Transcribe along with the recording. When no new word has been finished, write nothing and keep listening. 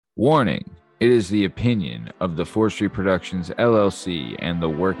Warning. It is the opinion of the 4th Street Productions, LLC, and the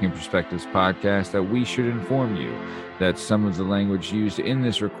Working Perspectives podcast that we should inform you that some of the language used in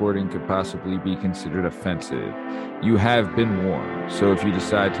this recording could possibly be considered offensive. You have been warned, so if you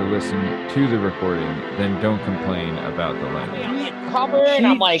decide to listen to the recording, then don't complain about the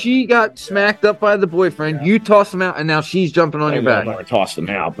language. She got smacked up by the boyfriend. You tossed him out, and now she's jumping on your back. I tossed him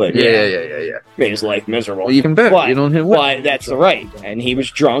out, but Yeah. made his life miserable. Well, even better. You don't hit But that's right. And he was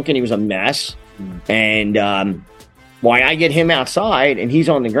drunk, and he was a mess. And why I get him outside, and he's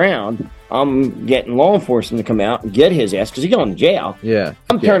on the ground, I'm getting law enforcement to come out and get his ass because he's going to jail. Yeah.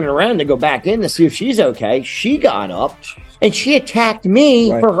 I'm turning around to go back in to see if she's okay. She got up and she attacked me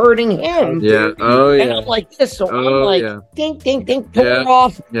for hurting him. Yeah. Oh, yeah. And I'm like this, so I'm like, dink, dink, dink, pull her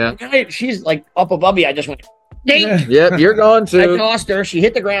off. Yeah. She's like up above me. I just went, dink. Yep, you're going to. I tossed her. She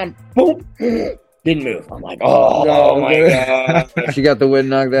hit the ground. Boom. Didn't move. I'm like, oh my God. She got the wind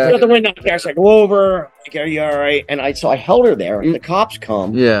knocked She out. got the wind knocked out. So I go over. Like, are you all right? And so I held her there. And the cops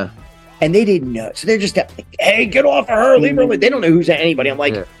come. Yeah. And they didn't know. So they're just like, hey, get off of her. Leave her alone. They don't know who's anybody. I'm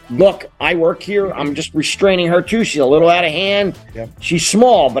like, look, I work here. I'm just restraining her too. She's a little out of hand. Yep. She's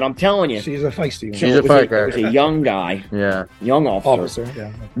small, but I'm telling you. She's a feisty one. She's a firecracker. It was a young guy. Yeah. Young officer.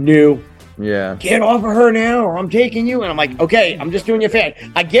 Yeah. New. Yeah. Get off of her now or I'm taking you. And I'm like, okay, I'm just doing you a favor.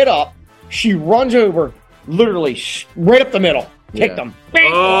 I get up. She runs over, literally right up the middle. Kicked him.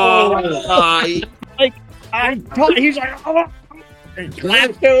 Bang! Oh, Like, I told he's like, oh. And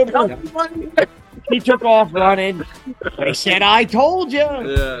collapsed over. He took off running. They said, I told you.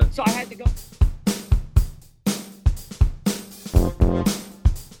 yeah. So I had to go.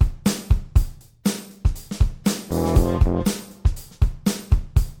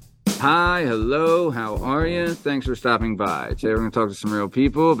 Hi, hello, how are you? Thanks for stopping by. Today we're going to talk to some real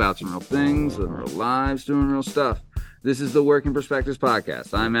people about some real things, living real lives, doing real stuff. This is the Working Perspectives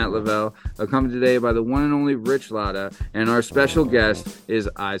podcast. I'm Matt Lavelle, accompanied today by the one and only Rich Latta, and our special guest is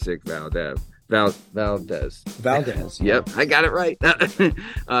Isaac Valdez. Valdez. Yep, I got it right.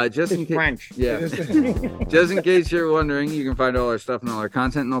 Just in case, French. Yeah. Just in case you're wondering, you can find all our stuff and all our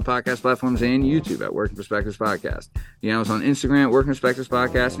content and all podcast platforms and YouTube at Working Perspectives Podcast. You know us on Instagram at Working Perspectives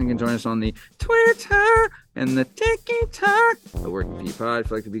Podcast, and you can join us on the Twitter and the TikTok at Working P Pod.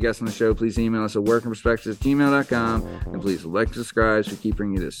 If you'd like to be a guest on the show, please email us at workingperspectives@gmail.com, and please like and subscribe so we keep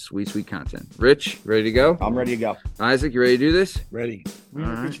bringing you this sweet, sweet content. Rich, ready to go? I'm ready to go. Isaac, you ready to do this? Ready. All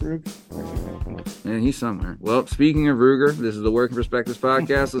right. Yeah, he's somewhere. Well, speaking of Ruger, this is the Working Perspectives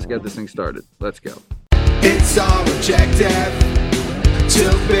Podcast. Let's get this thing started. Let's go. It's our objective to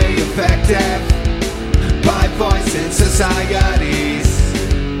be effective by voicing societies.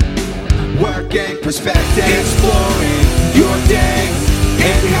 Working perspective, exploring your day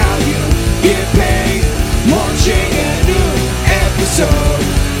and how you get paid. Launching a new episode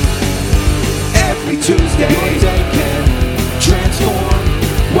every Tuesday. Your day can transform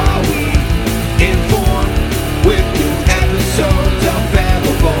while we inform with new episodes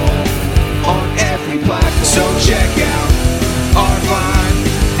available on every platform. So check out our vibe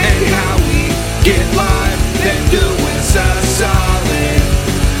and how we get live. Then do us a solid.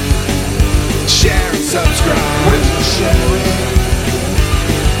 Share and subscribe. We're just sharing.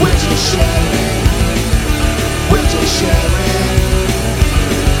 We're just sharing. We're just sharing.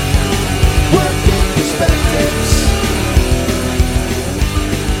 Working perspectives.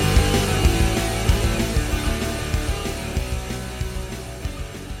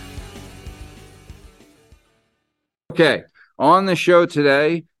 Okay, on the show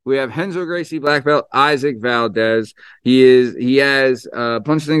today, we have RENZO GRACIE black belt Isaac Valdez. He has a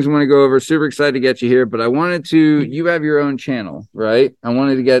bunch of things we want to go over. Super excited to get you here, but I wanted to, you have your own channel, right? I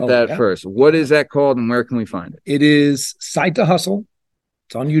wanted to get that first. What is that called and where can we find it? It is Side to Hustle.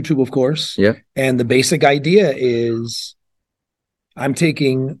 It's on YouTube, of course. Yeah. And the basic idea is I'm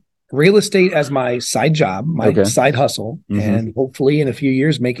taking real estate as my side job, my side hustle, and hopefully in a few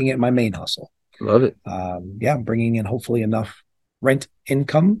years making it my main hustle. Love it. Bringing in hopefully enough rent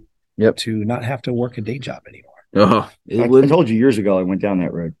income to not have to work a day job anymore. Oh, I told you years ago I went down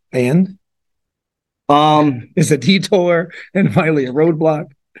that road. And it's a detour and finally a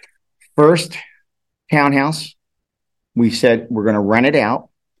roadblock. First townhouse, we said we're going to rent it out.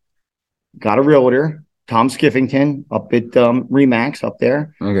 Got a realtor, Tom Skiffington, up at Remax up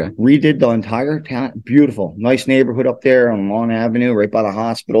there. Okay. Redid the entire town. Beautiful. Nice neighborhood up there on Long Avenue, right by the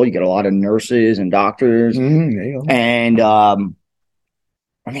hospital. You get a lot of nurses and doctors. There you go. And,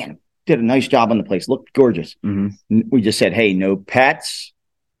 did a nice job on the place. Looked gorgeous. We just said, hey, no pets,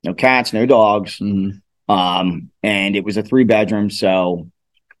 no cats, no dogs. And it was a 3-bedroom, so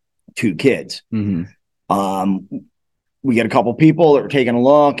 2 kids. we get a couple people that were taking a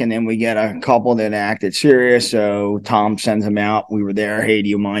look, and then we get a couple that acted serious. So Tom sends them out. We were there. Hey, do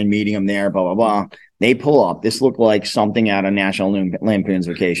you mind meeting them there? Blah, blah, blah. They pull up. This looked like something out of National Lampoon's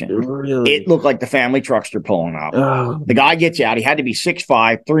Vacation. Really? It looked like the family truckster pulling up. Oh, The guy gets out. He had to be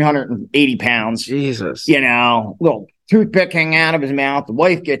 6'5", 380 pounds. Jesus. Little toothpick hanging out of his mouth. The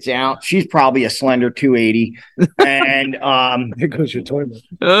wife gets out. She's probably a slender 280. And There goes your toilet.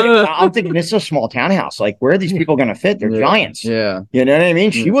 I'm thinking, this is a small townhouse. Like, where are these people going to fit? They're giants. Yeah. You know what I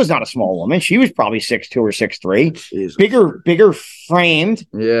mean? She was not a small woman. She was probably 6'2" or 6'3". Jesus. Bigger framed.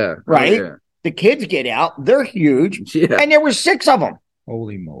 Yeah. Right? Oh, The kids get out. They're huge. yeah. And there were 6 of them.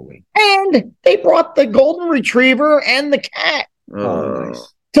 Holy moly. And they brought the golden retriever and the cat Oh,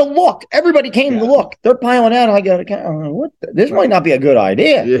 nice. to look. Everybody came to look. They're piling out. I go, what? This might not be a good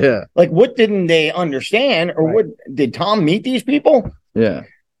idea. Yeah. Like, what didn't they understand? Or what did Tom meet these people? Yeah.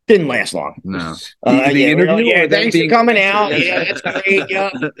 Didn't last long. No. The interview or that thanks for being- coming out. Yeah, that's great. Yeah.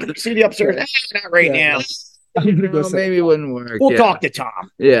 See the upstairs. Not right Yeah. now. No, maybe it wouldn't work. We'll yeah. talk to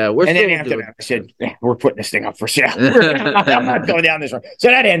Tom. Yeah. We're And then still after doing- that, I said, we're putting this thing up for sale. I'm not going down this road. So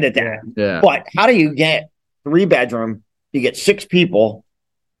that ended that. Yeah. But how do you get 3-bedroom? You get 6 people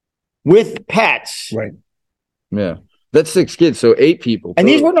with pets. Right. Yeah. That's 6 kids, so 8 people. And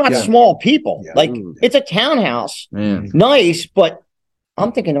these were not Yeah. small people. Yeah. Like, Ooh. it's a townhouse. Man. Nice, but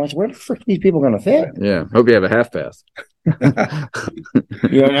I'm thinking to myself, where the frick are these people going to fit? Yeah. Hope you have a half bath.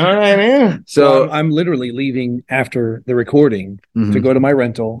 You know what I mean? So I'm literally leaving after the recording mhm. to go to my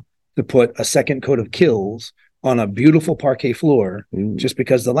rental to put a second coat of Kills on a beautiful parquet floor, Ooh. just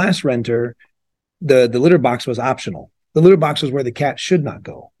because the last renter, the litter box was optional. The litter box was where the cat should not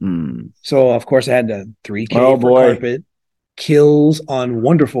go. Mm. So of course I had to 3K Oh, for boy. carpet, Kills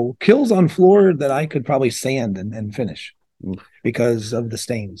on floor that I could probably sand and finish Oof. because of the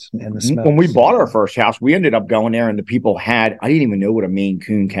stains and the smell. When we bought our first house, we ended up going there, and the people I didn't even know what a Maine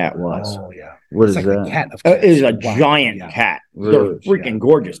Coon cat was. Oh yeah, What it's is like that? a cat of It is a cats. Wow. giant Yeah. cat. Really? They're freaking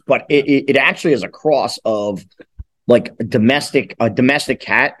gorgeous, but it actually is a cross of like a domestic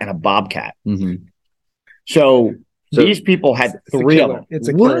cat and a bobcat. Mhm. So So- these people had It's a 3 of killer. them. It's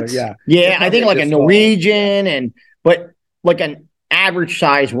a What? killer, yeah. Yeah, It's I not think like a big, it's small. Norwegian, but like an average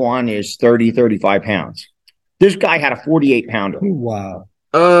size one is 30, 35 pounds. This guy had a 48 pounder. Wow.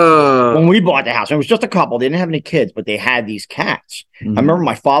 When we bought the house, it was just a couple. They didn't have any kids, but they had these cats. Mhm. I remember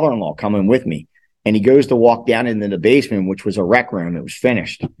my father-in-law coming with me, and he goes to walk down into the basement, which was a rec room. It was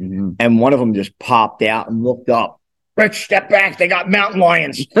finished. Mhm. And one of them just popped out and looked up. Rich, step back. They got mountain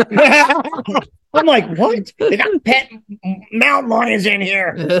lions. I'm like, what? They got pet mountain lions in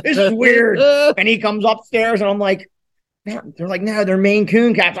here. This is weird. And he comes upstairs, and I'm like, "Man," they're like, no, they're Maine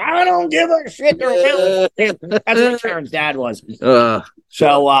Coon cats. I don't give a shit. They're mountain. That's what Sharon's dad was.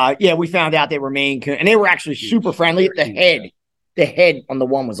 So, yeah, we found out they were Maine Coon, and they were actually super friendly. The head on the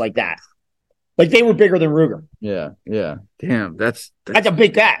one was like that. Like, they were bigger than Ruger. Yeah. Yeah. Damn. That's That's a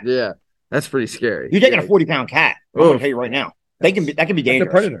big cat. yeah. That's pretty scary. You're taking a 40-pound cat. I'm going to tell you right now. That can be That's a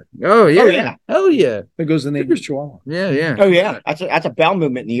dangerous. predator. Oh yeah. Oh, yeah. Hell yeah. There goes the neighbor's chihuahua. Yeah. Yeah. Oh, yeah. That's a bowel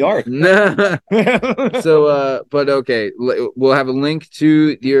movement in the yard. Nah. So, but okay, we'll have a link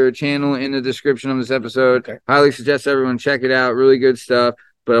to your channel in the description of this episode. Okay. Highly suggest everyone check it out. Really good stuff.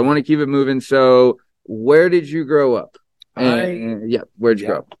 But I want to keep it moving. So, where did you grow up? Yeah, where'd you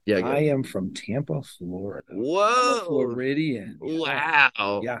grow up? Yeah, I am from Tampa, Florida. Whoa, Floridian.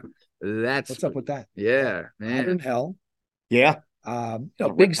 wow, Yeah. That's What's up with that? Yeah, Out man. in hell. Yeah. Big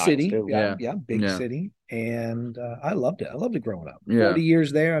reptiles, city. too. Yeah, big Yeah. city. And I loved it. I loved it growing up. Yeah. 40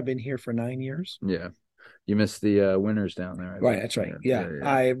 years there. I've been here for 9 years. Yeah, you missed the winters down there. I Right, think. that's right.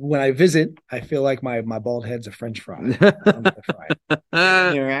 Yeah. When I visit, I feel like my bald head's a French fry. I'm gonna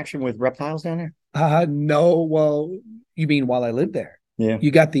fry. Interaction with reptiles down there? No, well, you mean while I lived there? Yeah.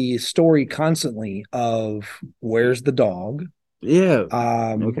 You got the story constantly of where's the dog? Yeah.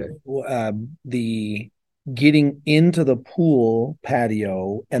 The getting into the pool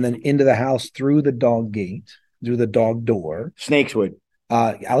patio and then into the house through the dog gate, through the dog door. Snakes would.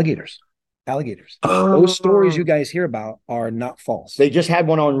 Alligators. Oh. Those stories you guys hear about are not false. They just had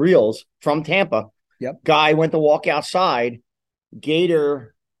one on Reels from Tampa. Yep. Guy went to walk outside.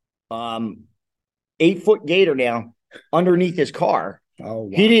 Gator, 8-foot gator now underneath his car. Oh, wow.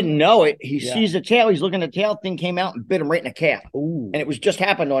 He didn't know it. He Yeah. sees the tail. He's looking at the tail. Thing came out and bit him right in the calf. Ooh. And it was just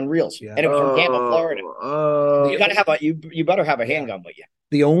happened on Reels. Yeah. And it was from Tampa, Florida. Oh. You gotta have you better have a handgun with you.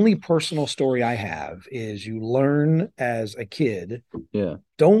 The only personal story I have is you learn as a kid, Yeah.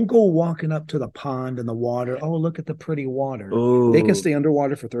 don't go walking up to the pond and the water. Oh, look at the pretty water. Oh. They can stay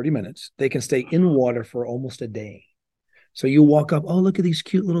underwater for 30 minutes. They can stay in water for almost a day. So you walk up, oh, look at these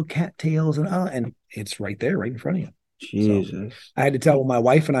cute little cattails, and it's right there, right in front of you. Jesus. I had to tell when my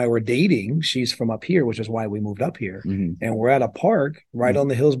wife and I were dating, she's from up here, which is why we moved up here. Mhm. And we're at a park right on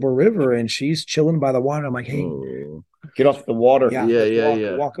the Hillsborough River, and she's chilling by the water. I'm like, hey, Oh. Get off the water.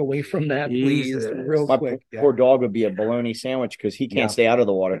 walk away from that, please, Jesus. real My quick. poor dog would be a bologna sandwich because he can't stay out of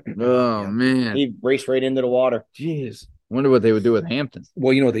the water. Oh, man. He raced right into the water. Jeez. Wonder what they would do with Hampton.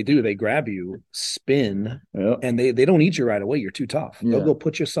 Well, you know what they do? They grab you, spin, and they don't eat you right away. You're too tough. Yeah. They'll go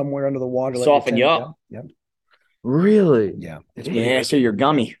put you somewhere under the water, let Soften you tend up. Yep. Really? Yeah. Yeah, so you're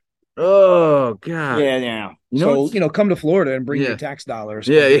gummy. Oh, God. Yeah. Come to Florida and bring Yeah. your tax dollars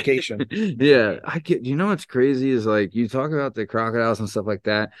Yeah, on yeah. vacation. Yeah, I get. You know what's crazy is like you talk about the crocodiles and stuff like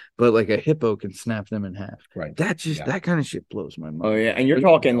that, but like a hippo can snap them in half. Right. That kind of shit blows my mind. Oh, yeah. And you're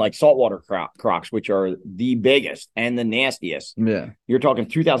talking like saltwater crocs, which are the biggest and the nastiest. Yeah, You're talking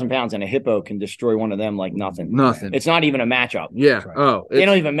 2,000 pounds, and a hippo can destroy one of them like nothing. nothing. It's not even a matchup. Yeah. Right. Oh, They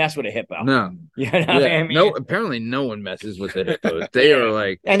don't even mess with a hippo. No. You know what Yeah. I mean? No. Apparently, no one messes with the hippos. They are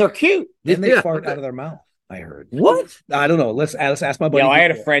like. And they're cute. And they Yeah. fart out of their mouth, I heard. What? I don't know. Let's ask my buddy. I had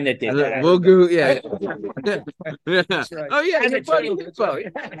a friend that did that. We'll go. Yeah. Yeah. right. Oh yeah, That's your buddy right. hippo.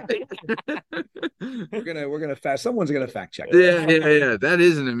 We're gonna fact. Someone's gonna fact check. Yeah. That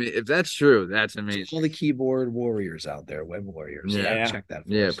isn't amazing. If that's true, that's amazing. All the keyboard warriors out there, web warriors. Yeah. Check that. For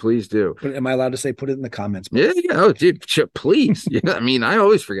Yeah, us. please do. Am I allowed to say put it in the comments? Yeah. Oh, dude, please. Yeah. I mean, I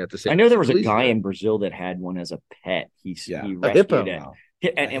always forget to say. I know there was a please guy do. in Brazil that had one as a pet. He A rescued hippo. it. Wow.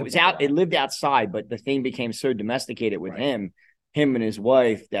 And it was out, it lived outside, but the thing became so domesticated with Right. him and his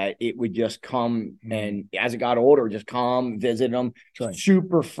wife, that it would just come and as it got older, just come visit him, Right.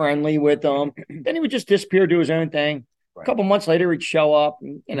 super friendly with them. Then he would just disappear, do his own thing. Right. A couple months later, he'd show up.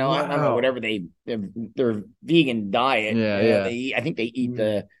 And, I don't know, Wow. whatever their vegan diet. Yeah. They eat, I think they eat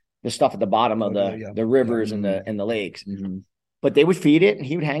the stuff at the bottom of the rivers and the lakes. Mhm. But they would feed it, and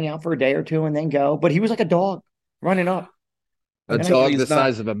he would hang out for a day or two and then go. But he was like a dog running up. A And dog he's the not-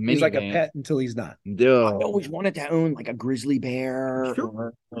 size of a minivan. He's like a pet until he's not. I Duh. always wanted to own like a grizzly bear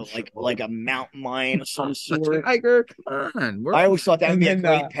Sure. or like a mountain lion of some A sort. tiger. Come on. I always thought that would And be a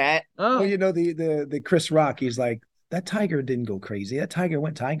then, great pet. Oh, Well, you know the Chris Rock. He's like, that tiger didn't go crazy. That tiger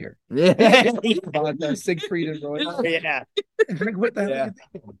went tiger. yeah. About Siegfried and Roy. Yeah. Like, what the hell?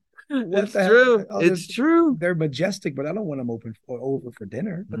 Yeah. What It's the hell? true. Oh, It's true. They're majestic, but I don't want them over for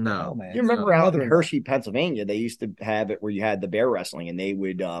dinner. What the No. hell, man? You remember out in Mother-in-law. Hershey, Pennsylvania, they used to have it where you had the bear wrestling, and they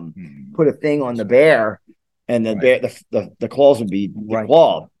would Hmm. put a thing on the bear, and the bear the claws would be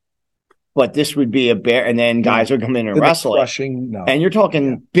clawed. But this would be a bear, and then guys would come in and The wrestle it. crushing, no. And you're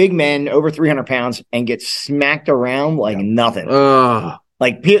talking big men over 300 pounds and get smacked around like nothing. Oh,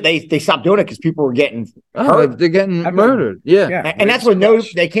 Like they stopped doing it because people were getting hurt. they're getting I've murdered. Yeah. yeah, And that's when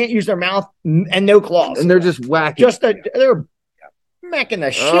they can't use their mouth and no claws. And they're just whacking. They're smacking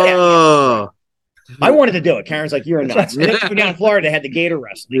the shit out. Oh, I wanted to do it. Karen's like, you're nuts. And then down in Florida, they had the gator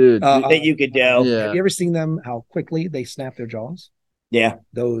wrestling dude. that you could do. Yeah. Have you ever seen them? How quickly they snap their jaws? Yeah,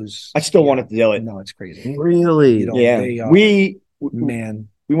 Those. I still wanted to do it. No, it's crazy. Really? You know, Yeah, they are- we Man,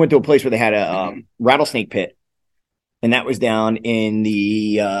 went to a place where they had a rattlesnake pit, and that was down in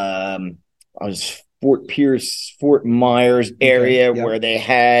the I was Fort Pierce, Fort Myers area yeah. where they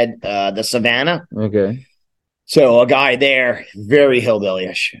had the savannah. Okay. So a guy there, very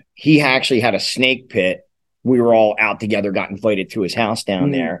hillbilly-ish, he actually had a snake pit. We were all out together, got invited to his house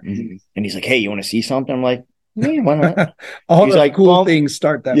down there, and he's like, "Hey, you want to see something?" I'm like, "Yeah, why not?" all He's the like, cool well, things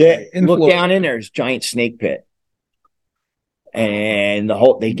start that Yeah, way. In look Florida. down in there, there's a giant snake pit. And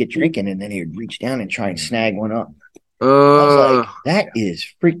they get drinking, and then they would reach down and try and snag one up. I was like, that is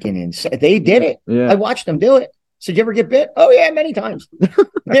freaking insane. They did it. yeah. I watched them do it. Said, you ever get bit? Oh, yeah, many times.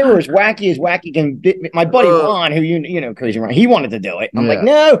 They were as wacky can bit me. My buddy Ron, who you know, Crazy Ron, he wanted to do it. I'm like,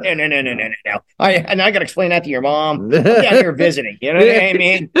 no. I got to explain that to your mom. I'm down here visiting. You know what I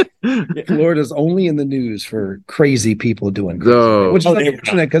mean? Florida's only in the news for crazy people doing crazy, Oh. which is Oh, they-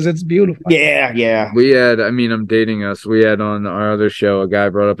 unfortunate because it's beautiful. Yeah. We had, I mean, I'm dating us. We had on our other show, a guy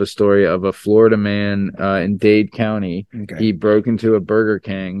brought up a story of a Florida man in Dade County. Okay. He broke into a Burger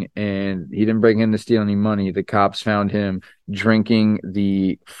King and he didn't break in to steal any money. The cops found him drinking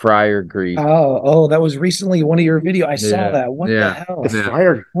the fryer grease. Oh, that was recently one of your videos. I saw Yeah. that. What Yeah. the hell? The Yeah.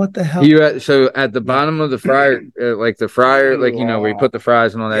 fire. What the hell? So at the bottom of the fryer, like the fryer, like, you know, where you put the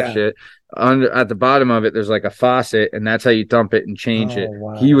fries and all that Yeah. shit, at the bottom of it, there's like a faucet, and that's how you dump it and change it.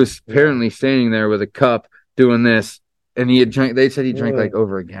 Wow. He was apparently standing there with a cup doing this, and he had drank. They said he drank like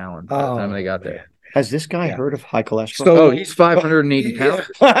over a gallon by the time they got there. Has this guy Yeah. heard of high cholesterol? So- Oh, he's 580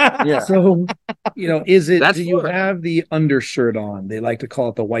 pounds. Yeah. So Is it? That's do you fun. have the undershirt on? They like to call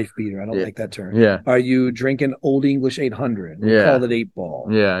it the wife beater. I don't like that term. Yeah. Are you drinking Old English 800? We Yeah. call it 8-ball.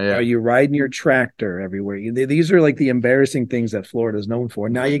 Yeah, yeah. Are you riding your tractor everywhere? These are like the embarrassing things that Florida is known for.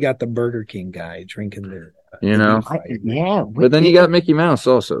 Now you got the Burger King guy drinking their. But then you got Mickey Mouse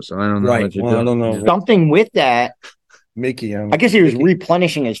also, so I don't know Right. what you're Well, I doing. don't know. Something with that. Mickey. I guess he was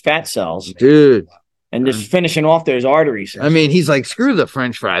replenishing his fat cells Dude. and just finishing off those arteries. I mean, he's like, screw the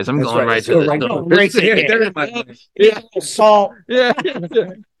French fries. I'm going right to the Salt. Yeah.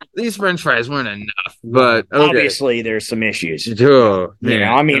 These French fries weren't enough, but okay. Obviously there's some issues. Oh,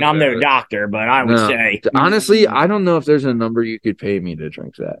 I mean, I'm no doctor, but I would say honestly, I don't know if there's a number you could pay me to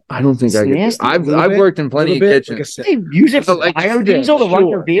drink that. I don't think I could. Nasty. I've worked in plenty of kitchens. they use it for Like, biodiesel to run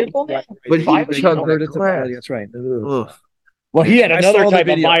their vehicle. But he Converted to biodiesel. That's right. Ugh. Well, he had I another saw the type of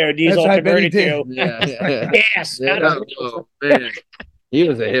video. biodiesel That's right, converted but he to Yeah. gas. Oh, man. He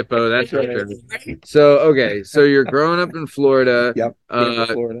was a hippo, that's for sure. So, okay, so you're growing up in Florida. Yep.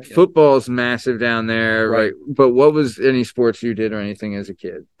 Florida, yeah. Football's massive down there, right? But what was any sports you did or anything as a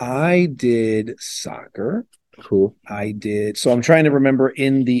kid? I did soccer. Cool. I did. So I'm trying to remember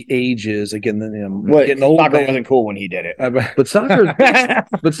in the ages again. Getting old. Soccer wasn't cool when he did it. But soccer, well,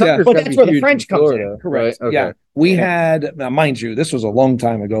 that's where the French comes in. Correct. Right? Okay. Yeah. We had, now mind you, this was a long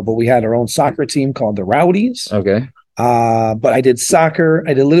time ago, but we had our own soccer team called the Rowdies. Okay. But I did soccer.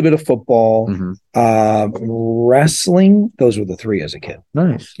 I did a little bit of football, wrestling. Those were the three as a kid.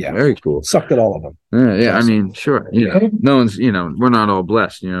 Nice. Yeah. Very cool. Sucked at all of them. Yeah. I mean, sure. No one's, we're not all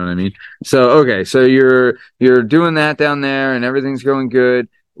blessed. You know what I mean? So, okay. So you're doing that down there and everything's going good.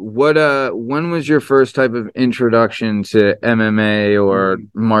 When was your first type of introduction to MMA or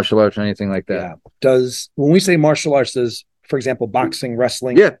martial arts or anything like that? Yeah. When we say martial arts, does, for example, boxing,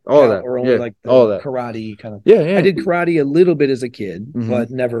 wrestling, all that, or only like all that karate kind of. Yeah. I did karate a little bit as a kid,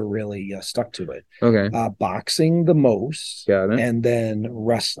 but never really stuck to it. Okay. Boxing the most, got it, and then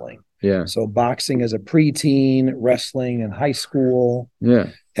wrestling. Yeah. So boxing as a preteen, wrestling in high school.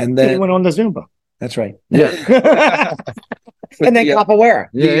 Yeah. And then went on the Zumba. That's right. Yeah. And then capoeira.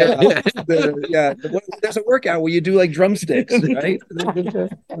 There's a workout where you do like drumsticks, right?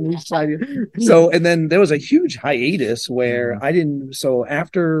 So, and then there was a huge hiatus where I didn't. So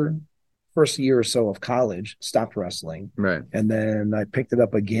after first year or so of college, stopped wrestling, right? And then I picked it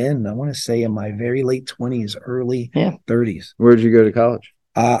up again. I want to say in my very late 20s, early 30s. Where'd you go to college?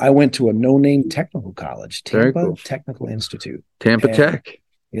 I went to a no-name technical college, Tampa Technical Institute. Tampa Tech.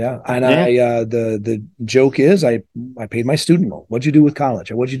 Yeah, and the joke is I paid my student loan. What'd you do with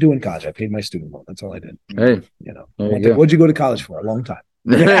college? Or what'd you do in college? I paid my student loan. That's all I did. Hey, what'd you go to college for? A long time.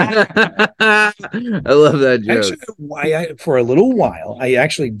 I love that joke. Actually, for a little while, I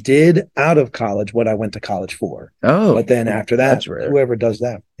actually did out of college what I went to college for. Oh, but then after that, whoever does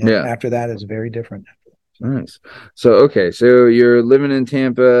that, after that is very different. Nice. So, okay. So you're living in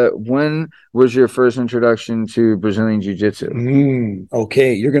Tampa. When was your first introduction to Brazilian Jiu-Jitsu?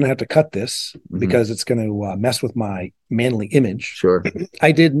 Okay. You're going to have to cut this because it's going to mess with my manly image. Sure.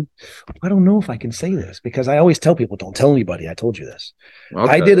 I don't know if I can say this because I always tell people, don't tell anybody I told you this.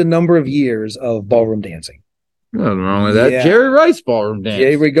 Okay. I did a number of years of ballroom dancing. Nothing wrong with that. Jerry Rice ballroom dance.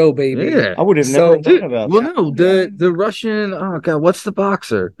 Here we go, baby. Yeah. I would have never thought about that. Well, no, the Russian, oh God, what's the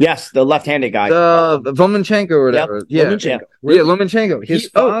boxer? Yes, the left-handed guy. Lomachenko or whatever. Yep. Yeah. Lomachenko. His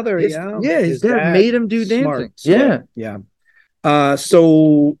father, his dad made him do dancing. Smart. Yeah.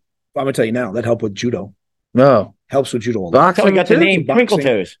 So I'm going to tell you now, that helped with judo. No. Helps with judo. Boxing. I got the name Twinkle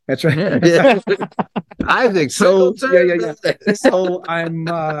Toes. That's right. Yeah. I think so. Yeah. So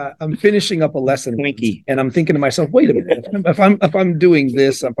I'm finishing up a lesson, Twinkie, and I'm thinking to myself, wait a minute. If I'm doing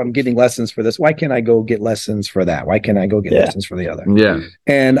this, if I'm getting lessons for this, why can't I go get lessons for that? Why can't I go get lessons for the other? Yeah.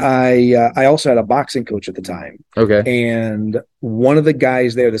 And I also had a boxing coach at the time. Okay. And one of the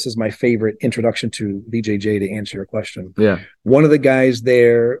guys there, this is my favorite introduction to BJJ to answer your question. Yeah. One of the guys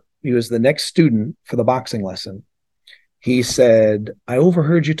there, he was the next student for the boxing lesson. He said, I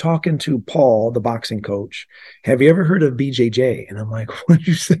overheard you talking to Paul, the boxing coach. Have you ever heard of BJJ? And I'm like, what did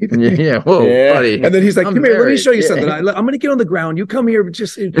you say to me? Yeah, whoa, buddy. And then he's like, come here, let me show you something. I'm going to get on the ground. You come here,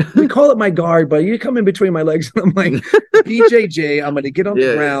 we call it my guard, but you come in between my legs. And I'm like, BJJ, I'm going to get on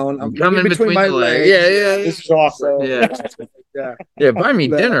the ground. I'm coming between my legs. Yeah. This is awesome. Yeah, buy me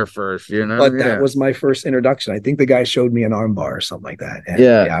dinner first, you know. But that was my first introduction. I think the guy showed me an arm bar or something like that.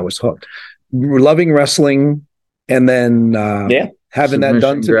 And I was hooked. Loving wrestling. And then having that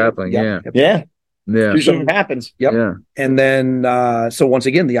done to grappling, yeah. Something happens. Yep. Yeah. And then so once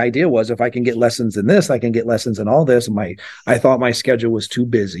again, the idea was if I can get lessons in this, I can get lessons in all this. I thought my schedule was too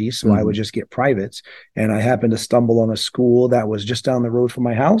busy, so I would just get privates. And I happened to stumble on a school that was just down the road from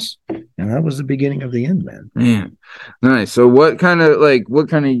my house, and And that was the beginning of the end, man. Man, nice. So what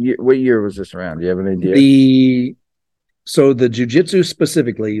year was this around? Do you have an idea? The jiu-jitsu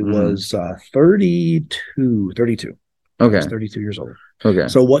specifically was 32. Okay. I was 32 years old. Okay.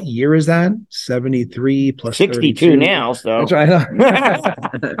 So what year is that? 73 plus 62 32 now, so. That's right.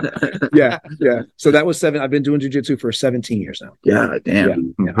 Yeah. So that was 7. I've been doing jiu-jitsu for 17 years now. Yeah,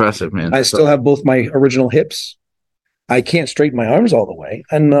 damn. Yeah. Impressive, man. I still have both my original hips. I can't straighten my arms all the way.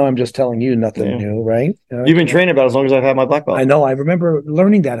 I know I'm just telling you nothing new, right? You've been training about as long as I've had my black belt. I know. I remember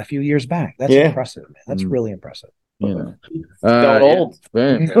learning that a few years back. That's impressive, man. That's really impressive. Yeah. Got old.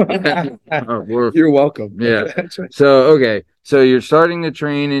 You're welcome. Yeah. That's right. So you're starting to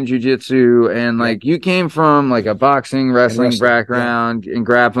train in jiu-jitsu, and like you came from like a boxing, wrestling background and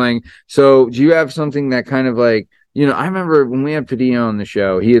grappling. So do you have something that kind of like, I remember when we had Padilla on the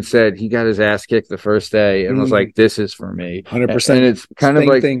show, he had said he got his ass kicked the first day and was like, "This is for me." 100%. And it's kind of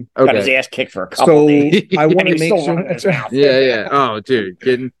like got his ass kicked for a couple days. I want to make sure. That's right. Yeah. Oh, dude,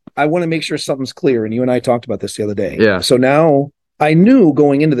 kidding. I want to make sure something's clear, and you and I talked about this the other day. Yeah. So now I knew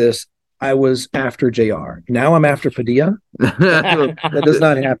going into this, I was after JR. Now I'm after Padilla. That does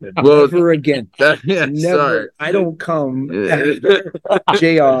not happen. Well, never again. Never. Sorry. I don't come after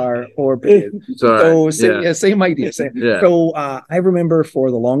JR or Padilla. Sorry. So same idea. So I remember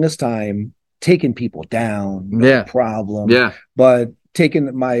for the longest time taking people down, no problem. Yeah. But taking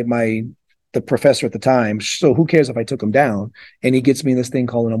the professor at the time, so who cares if I took him down? And he gets me this thing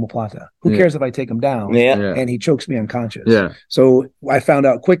called an omoplata. Who cares if I take him down? And he chokes me unconscious. Yeah. So I found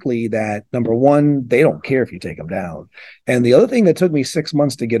out quickly that number one, they don't care if you take them down. And the other thing that took me 6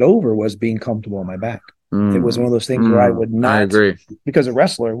 months to get over was being comfortable on my back. It was one of those things where I would not. I agree. Because a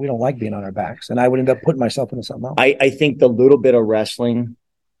wrestler, we don't like being on our backs. And I would end up putting myself into something else. I think the little bit of wrestling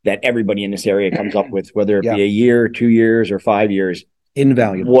that everybody in this area comes up with, whether it be a year, 2 years, or 5 years,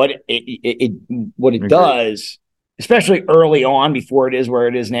 invaluable. What it does, especially early on before it is where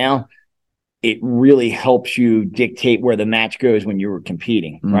it is now, it really helps you dictate where the match goes when you were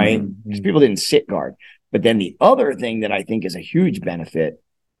competing, right? Because people didn't sit guard. But then the other thing that I think is a huge benefit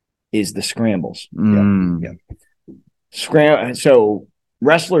is the scrambles. So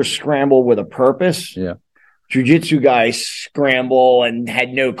wrestlers scramble with a purpose. Yeah. Jiu-jitsu guys scramble and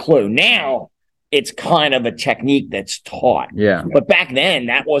had no clue. Now it's kind of a technique that's taught. Yeah. But back then,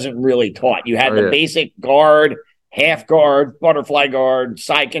 that wasn't really taught. You had the basic guard, half guard, butterfly guard,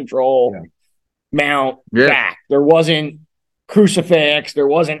 side control, mount, back. There wasn't crucifix. There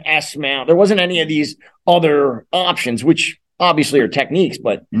wasn't S mount. There wasn't any of these other options, which obviously are techniques,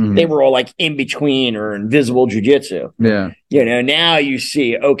 but they were all like in between or invisible jiu-jitsu. Yeah. Now you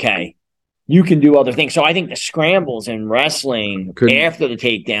see, okay, you can do other things. So I think the scrambles in wrestling after the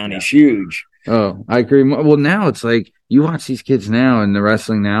takedown is huge. Oh, I agree. Well, now it's like you watch these kids now and the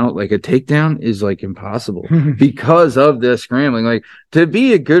wrestling now, like a takedown is like impossible because of the scrambling. Like to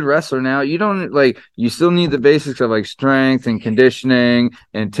be a good wrestler now, you don't you still need the basics of like strength and conditioning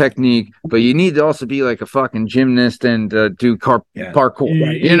and technique, but you need to also be like a fucking gymnast and do parkour.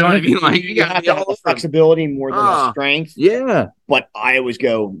 Right? You know what I mean? Like you have to have the flexibility more than the strength. Yeah. But I always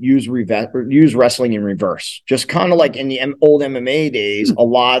go use wrestling in reverse. Just kind of like in the old MMA days, a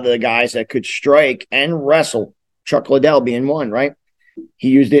lot of the guys that could strike and wrestle, Chuck Liddell being one, right? He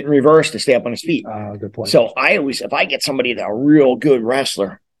used it in reverse to stay up on his feet. Good point. So I always, if I get somebody that's a real good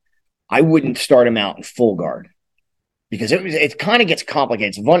wrestler, I wouldn't start him out in full guard because it kind of gets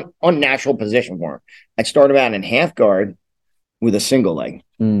complicated. It's an unnatural position for him. I'd start him out in half guard with a single leg.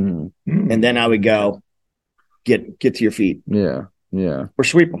 And then I would go, get to your feet. Yeah. Or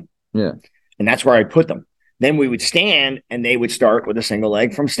sweep them. Yeah. And that's where I put them. Then we would stand and they would start with a single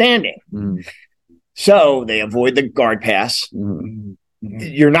leg from standing. So they avoid the guard pass.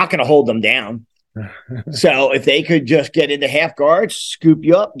 You're not going to hold them down. So if they could just get into half guard, scoop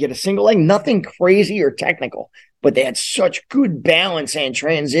you up, get a single leg, nothing crazy or technical, but they had such good balance and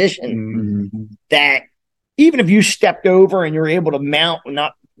transition that even if you stepped over and you're able to mount,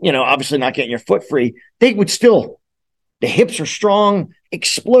 not, obviously not getting your foot free, they would still, the hips are strong,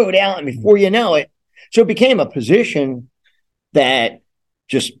 explode out, and before you know it. So it became a position that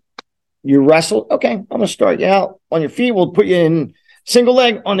just, you wrestle. Okay, I'm going to start you out on your feet. We'll put you in single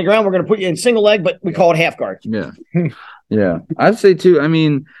leg on the ground. We're going to put you in single leg, but we call it half guard. Yeah. Yeah. I'd say too, I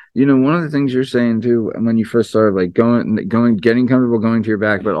mean, one of the things you're saying too, when you first started, like getting comfortable going to your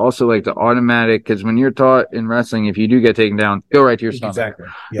back, but also like the automatic, because when you're taught in wrestling, if you do get taken down, go right to your stomach. Exactly.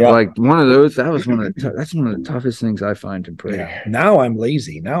 Yeah. Like one of those, that's one of the toughest things I find to pray. Yeah. Now I'm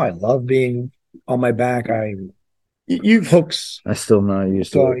lazy. Now I love being on my back. you've hooks. I still not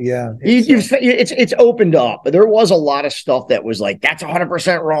used to So, it. yeah. it's opened up. There was a lot of stuff that was like, that's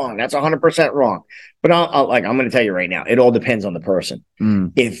 100% wrong. That's 100% wrong. But I'm going to tell you right now, it all depends on the person.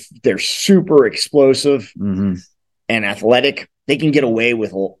 If they're super explosive and athletic, they can get away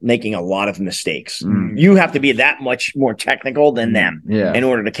with making a lot of mistakes. You have to be that much more technical than them in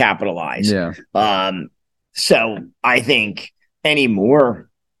order to capitalize. Yeah. So I think anymore,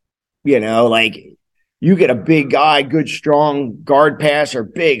 like you get a big guy, good, strong guard passer,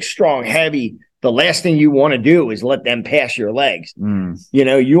 big, strong, heavy. The last thing you want to do is let them pass your legs.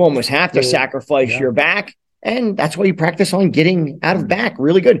 You almost have to sacrifice your back. And that's why you practice on getting out of back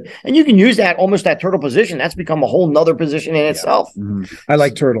really good. And you can use that almost that turtle position. That's become a whole nother position in itself. I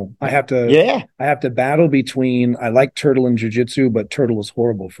like turtle. I have to battle between, I like turtle and jujitsu, but turtle is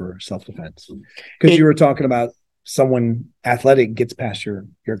horrible for self-defense. Because you were talking about someone athletic gets past your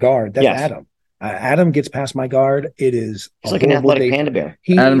guard. That's Adam. Adam gets past my guard. It is like an athletic panda bear.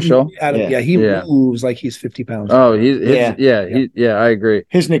 Adam Shaw? He moves like he's 50 pounds. Oh, I agree.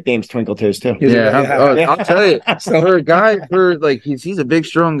 His nickname's Twinkle Toes too. I'll tell you. So for a guy, he's a big,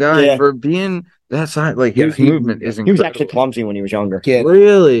 strong guy for being that size, like his movement is incredible. He was actually clumsy when he was younger.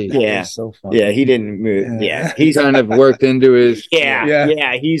 Really? Yeah. So fun. Yeah, he didn't move. Yeah, he's kind of worked into his.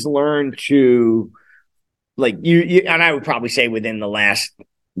 Yeah. He's learned to, like you, and I would probably say within the last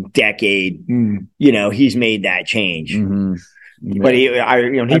decade, he's made that change. But he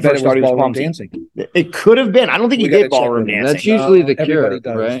first started with clumsy. Dancing. It could have been. I don't think he did ballroom dancing. That's usually the cure,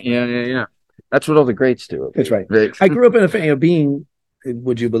 does. right? Yeah. That's what all the greats do. That's right. I grew up in a family being,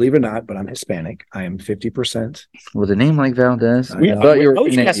 would you believe it or not, but I'm Hispanic. I am 50%. With a name like Valdez, I thought you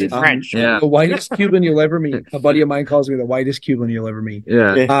were French. Yeah. The whitest Cuban you'll ever meet. A buddy of mine calls me the whitest Cuban you'll ever meet.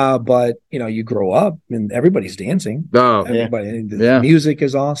 Yeah. But you grow up and everybody's dancing. Oh, the music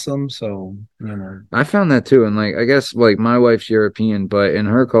is awesome. So I found that too, and I guess my wife's European, but in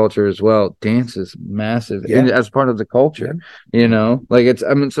her culture as well, dance is massive as part of the culture.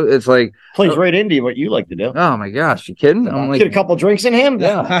 It's like plays right into what you like to do. Oh my gosh, you kidding? I'm like, get a couple drinks in him.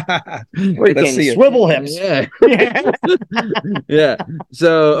 Yeah. Let's see swivel hips. Yeah. Yeah.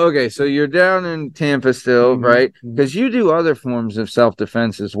 So you're down in Tampa still, right? Because you do other forms of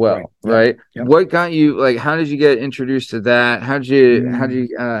self-defense as well, right? Yeah. What got you how did you get introduced to that? How'd you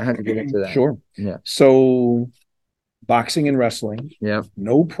get into that? Sure. Yeah. So boxing and wrestling. Yeah.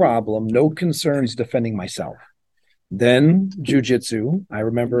 No problem. No concerns defending myself. Then jiu-jitsu. I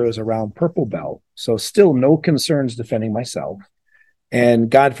remember it was around purple belt. So still no concerns defending myself. And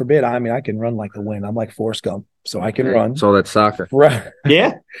God forbid, I can run like the wind. I'm like Forrest Gump, so I can run. So that's soccer. Right.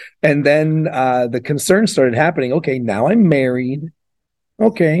 Yeah. And then the concerns started happening. Okay, now I'm married.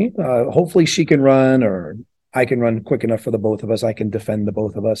 Okay, hopefully she can run, or I can run quick enough for the both of us. I can defend the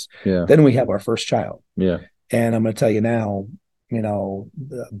both of us. Yeah. Then we have our first child. Yeah. And I'm going to tell you now,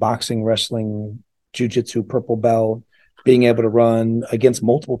 boxing, wrestling, jiu-jitsu, purple belt, being able to run against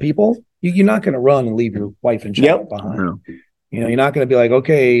multiple people, you're not going to run and leave your wife and child behind. No. You're not going to be like,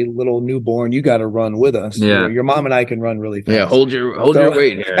 okay, little newborn, you got to run with us. Yeah. Your mom and I can run really fast. Yeah, hold your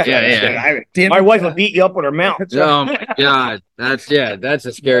weight here. Yeah. My wife will beat you up with her mouth. Oh my God, that's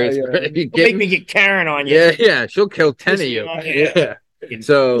the scariest. Make me get Karen on you. Yeah, she'll kill 10 of you. Yeah.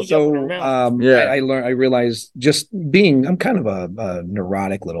 So I realized just I'm kind of a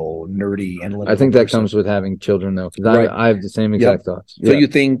neurotic little nerdy analytical. I think that comes with having children though, because I have the same exact thoughts. So you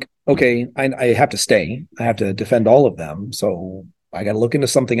think, okay, I have to stay. I have to defend all of them. So I got to look into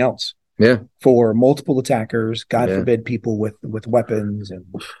something else. Yeah. For multiple attackers, God forbid, people with weapons and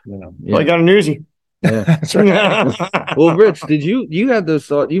I got a newsie. Yeah. That's right. Well, Rich, did you have those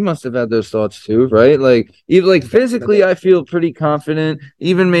thoughts? You must have had those thoughts too, right? Even physically, I feel pretty confident,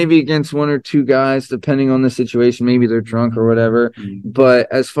 even maybe against one or two guys, depending on the situation. Maybe they're drunk or whatever.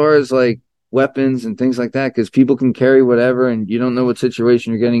 But as far as weapons and things like that, because people can carry whatever, and you don't know what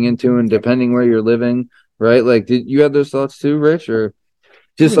situation you're getting into, and depending where you're living, right? Did you have those thoughts too, Rich, or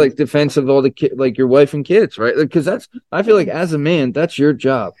just defense of all the your wife and kids, right? Because I feel as a man, that's your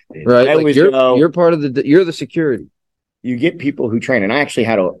job, right? You're part of you're the security. You get people who train, and I actually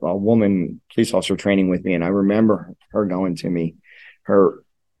had a woman police officer training with me, and I remember her going to me. Her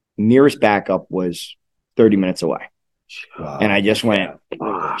nearest backup was 30 minutes away. Wow. And I just went,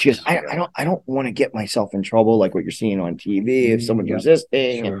 she goes, I don't want to get myself in trouble like what you're seeing on TV if someone's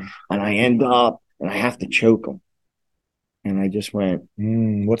resisting, and I end up and I have to choke them. And I just went,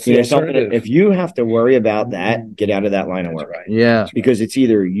 what's the alternative? If you have to worry about that, get out of that line of work. Right. Yeah. Because it's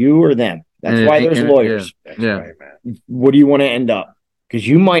either you or them. That's why there's lawyers. Yeah. Right, man. What do you want to end up? because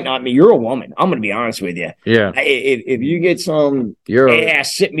you might not be. You're a woman. I'm going to be honest with you. Yeah. If you get some You're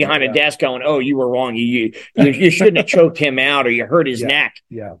ass sitting behind a desk going, "Oh, you were wrong. You shouldn't have choked him out, or you hurt his neck."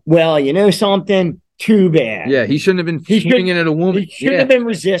 Yeah. Well, you know something. Too bad. Yeah, he shouldn't have been swinging at a woman. He shouldn't have been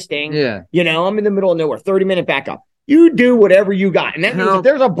resisting. Yeah. You know, I'm in the middle of nowhere. 30-minute backup. You do whatever you got, and that means if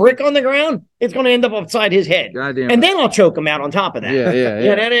there's a brick on the ground, it's going to end up upside his head. Goddamn. And then I'll choke him out on top of that. Yeah.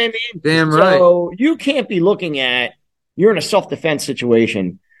 You know what I mean? Damn right. So you can't be looking at, you're in a self-defense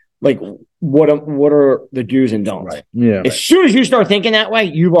situation, like what are the do's and don'ts? Right. Yeah. As soon as you start thinking that way,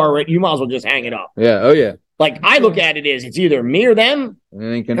 you might as well just hang it up. Yeah. Oh yeah. Like I look at it as it's either me or them. It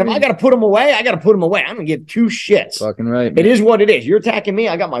ain't And if I got to put them away, I got to put them away. I'm gonna give two shits. fucking right. It is what it is. You're attacking me.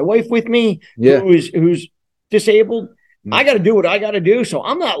 I got my wife with me, who's disabled. I got to do what I got to do. So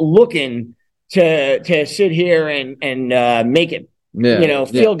I'm not looking to sit here and make it,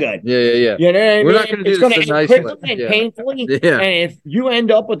 feel good. Yeah. You know what I mean? We're not going to do it's this going to the end nice quickly way. and painfully. Yeah. And if you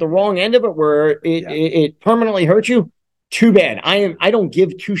end up with the wrong end of it where it permanently hurts you, too bad. I don't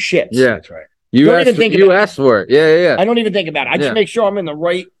give two shits. Yeah. That's right. You asked for it. Yeah. I don't even think about it. I just make sure I'm in the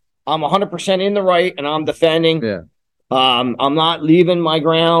right. I'm 100% in the right, and I'm defending. Yeah. I'm not leaving my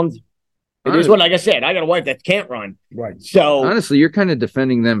ground. It is what, like I said, I got a wife that can't run. Right. So honestly, you're kind of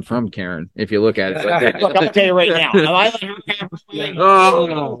defending them from Karen, if you look at it. Like look, I'll tell you right now.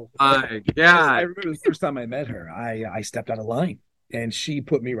 Oh my God. I remember the first time I met her, I stepped out of line and she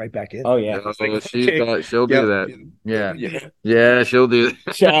put me right back in. Oh yeah. She'll do that. Yeah, she'll do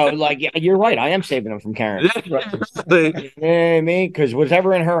that. So like, you're right. I am saving them from Karen. You know what I mean? Because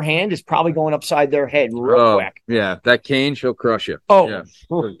whatever in her hand is probably going upside their head real quick. Yeah, that cane, she'll crush you. Oh, yeah.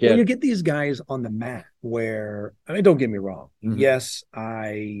 Well, you get these guys on the mat where, I mean, don't get me wrong. Mhm. Yes,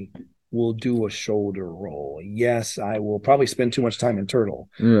 I will do a shoulder roll. Yes, I will probably spend too much time in turtle.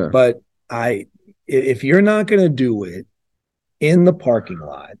 Yeah. But if you're not going to do it in the parking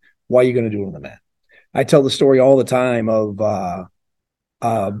lot, why are you going to do it on the mat? I tell the story all the time of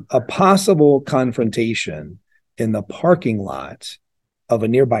a possible confrontation in the parking lot of a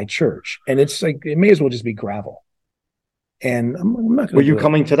nearby church. And it's like, it may as well just be gravel. And I'm not going to. Were you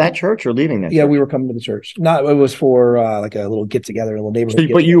coming to that church or leaving that? Yeah, church? we were coming to the church. It was for like a little get together, a little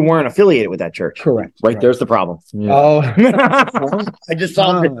neighborhood. But you weren't affiliated with that church. Correct. Right. There's the problem. Yeah. Oh, I just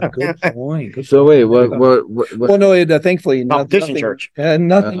saw it. good point. So wait, what? Well, no, thankfully, Competition church.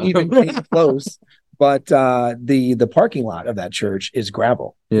 Nothing even came close. But the parking lot of that church is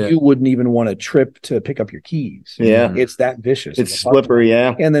gravel. Yeah. You wouldn't even want to trip to pick up your keys. Yeah. It's that vicious. It's slippery,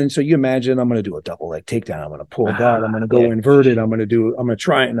 yeah. And then so you imagine I'm going to do a double leg takedown. I'm going to pull guard. I'm going to go inverted. I'm going to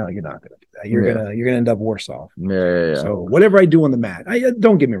try it. No, you're not going to do that. You're going to end up worse off. Yeah. So whatever I do on the mat,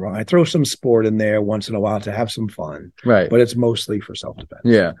 don't get me wrong. I throw some sport in there once in a while to have some fun. Right. But it's mostly for self-defense.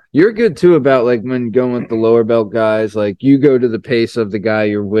 Yeah. You're good too about like when going with the lower belt guys, like you go to the pace of the guy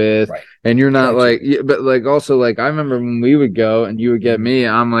you're with. Right. And you're not but like also like I remember when we would go and you would get me,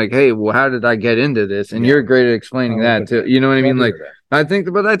 I'm like, hey, well, how did I get into this? And you're great at explaining that too. You know what I mean? Like I think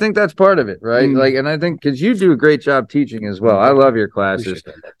that's part of it, right? Like, and I think because you do a great job teaching as well. I love your classes.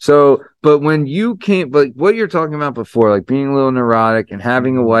 So, but when you can't, like what you're talking about before, like being a little neurotic and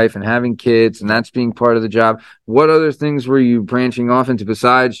having a wife and having kids, and that's being part of the job. What other things were you branching off into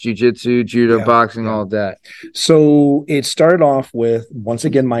besides jiu-jitsu, judo, boxing, all of that? So it started off with, once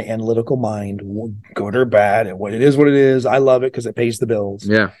again, my analytical mind, good or bad, and what it is. I love it because it pays the bills.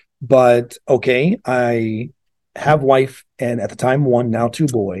 Yeah. But okay, I have wife and at the time one, now two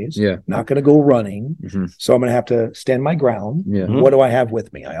boys. Yeah. Not going to go running. Mm-hmm. So I'm going to have to stand my ground. Yeah. What do I have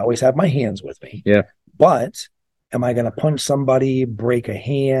with me? I always have my hands with me. Yeah. But am I going to punch somebody, break a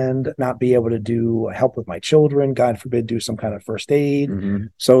hand, not be able to do help with my children, God forbid, do some kind of first aid? Mm-hmm.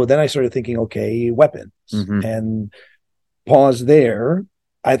 So then I started thinking, okay, weapons. Mm-hmm. And pause there.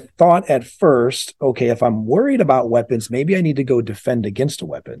 I thought at first, okay, if I'm worried about weapons, maybe I need to go defend against a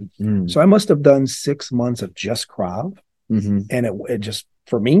weapon. So I must have done 6 months of just Krav. And it just,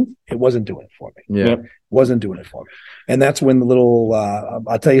 for me, it wasn't doing it for me. Yeah. Wasn't doing it for me. And that's when the little,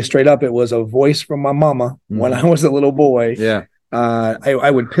 I'll tell you straight up, it was a voice from my mama when I was a little boy. Yeah.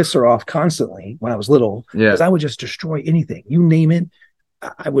 I would piss her off constantly when I was little because I would just destroy anything. You name it,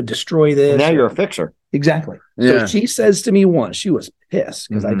 I would destroy this. Now you're a fixer. Exactly. Yeah. So she says to me once, she was pissed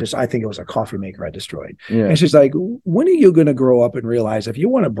because I think it was a coffee maker I destroyed. Yeah. And she's like, when are you going to grow up and realize if you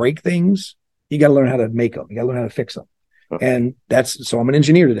want to break things, you got to learn how to make them. You got to learn how to fix them. And so I'm an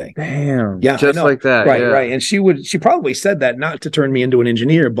engineer today. Damn. Yeah. Just like that. Right. Yeah. Right. And she probably said that not to turn me into an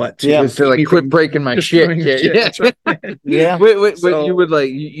engineer, but to like quit breaking my shit. Yeah. That's right. Yeah. Wait, So- you would like,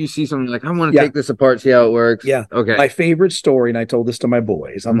 you see something like, I want to take this apart, see how it works. Yeah. Okay. My favorite story, and I told this to my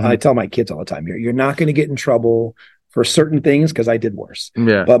boys, I tell my kids all the time, you're not going to get in trouble for certain things because I did worse.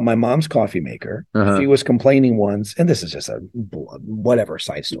 Yeah. But my mom's coffee maker, she was complaining once, and this is just a whatever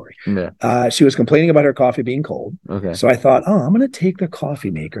side story. Yeah. She was complaining about her coffee being cold. Okay. So I thought, I'm going to take the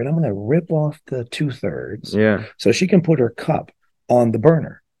coffee maker and I'm going to rip off the 2/3. Yeah. So she can put her cup on the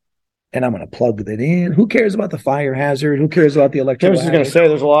burner. And I'm going to plug it in. Who cares about the fire hazard? Who cares about the electrical I was going to say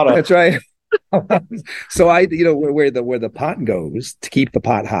there's a lot of. That's right. So I, where the pot goes to keep the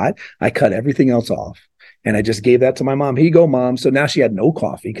pot hot, I cut everything else off. And I just gave that to my mom. Here you go, Mom. So now she had no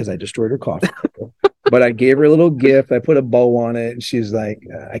coffee because I destroyed her coffee. But I gave her a little gift. I put a bow on it, and she's like,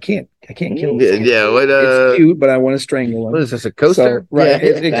 "I can't kill this." Yeah. What? It's cute, but I want to strangle him. What is this? A coaster? So, right?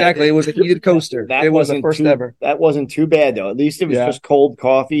 Yeah, Exactly. It was a heated coaster. That It was the wasn't first too, ever. That wasn't too bad though. At least it was just cold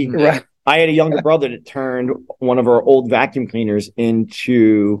coffee. Right. I had a younger brother that turned one of our old vacuum cleaners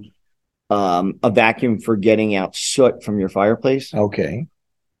into a vacuum for getting out soot from your fireplace. Okay.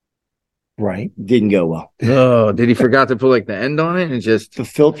 Right. Didn't go well. Oh, did he forgot to put like the end on it and just? The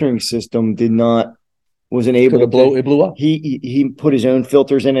filtering system wasn't able to blow. It blew up. He put his own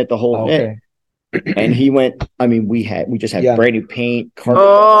filters in it, the whole Okay. and he went. I mean, we just had brand new paint. Carpet.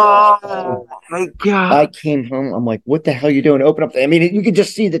 Oh my God! I came home. I'm like, "What the hell are you doing?" Open up. I mean, you could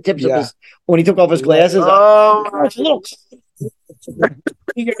just see the tips of his when he took off his glasses. It's a little.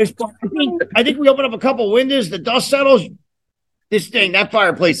 He goes, I think we open up a couple windows. The dust settles. This thing, that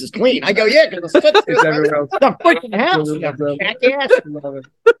fireplace is clean. I go, yeah, because the freaking house.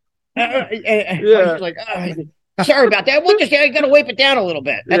 Yeah. Like, sorry about that. We'll just gotta wipe it down a little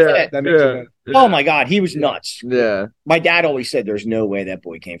bit. That's it. That makes sense. Oh my God, he was nuts. Yeah. My dad always said there's no way that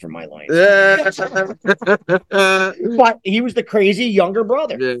boy came from my line. Yeah. But he was the crazy younger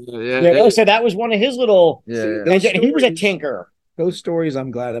brother. Yeah. So that was one of his little. Yeah. And he was a tinker. Those stories,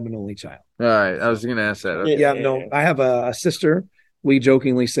 I'm glad I'm an only child. All right. I was going to ask that. Yeah, no, I have a sister. We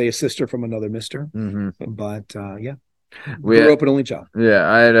jokingly say a sister from another mister. Mm-hmm. But yeah, We grew up an only child. Yeah,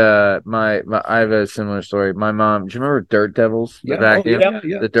 I had I have a similar story. My mom, do you remember Dirt Devils? The vacuum?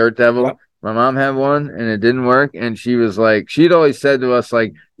 The Dirt Devil. Yep. My mom had one and it didn't work. And she was like, she'd always said to us,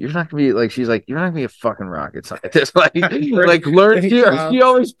 like, you're not gonna be like, she's like, you're not gonna be a fucking rocket scientist. Like learn. She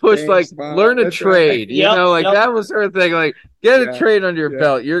always pushed learn a trade. Right. You know, like that was her thing. Like, get a trade under your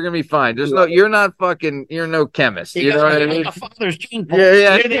belt. You're gonna be fine. There's you're not fucking. You're no chemist. You know what I mean? Father's gene pool.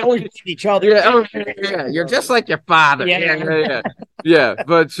 Yeah. They always beat each other. Yeah. You're just like your father. Yeah.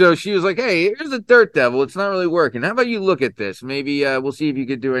 But so she was like, hey, here's a Dirt Devil. It's not really working. How about you look at this? Maybe we'll see if you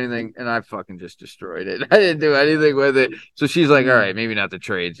could do anything. And I fucking just destroyed it. I didn't do anything with it. So she's like, all right, maybe not the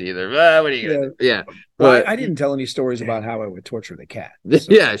trades either. What are you gonna do? Yeah. Well, I didn't tell any stories about how I would torture the cat. So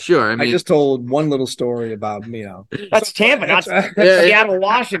yeah, sure. I mean, I just told one little story about, That's Tampa. That's Seattle,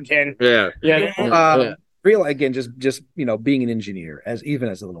 Washington. Yeah. Real again, just being an engineer, even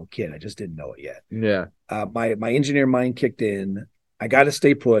as a little kid, I just didn't know it yet. Yeah. My engineer mind kicked in. I got to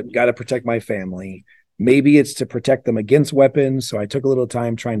stay put. Got to protect my family. Maybe it's to protect them against weapons. So I took a little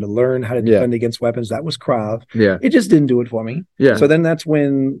time trying to learn how to defend against weapons. That was Krav. Yeah. It just didn't do it for me. Yeah. So then that's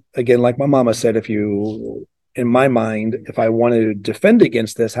when, again, like my mama said, in my mind, if I want to defend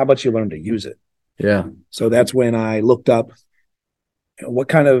against this, how about you learn to use it? Yeah. So that's when I looked up what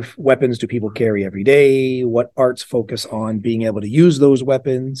kind of weapons do people carry every day? What arts focus on being able to use those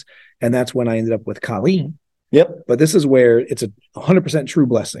weapons? And that's when I ended up with Kali. Yep. But this is where it's 100% true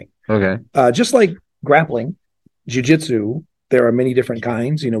blessing. Okay. Just like grappling, jiu-jitsu, there are many different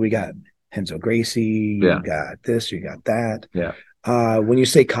kinds. We got RENZO, GRACIE, you got this, you got that. Yeah. When you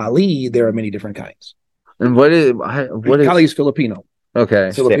say Kali, there are many different kinds. And what is Kali is Filipino.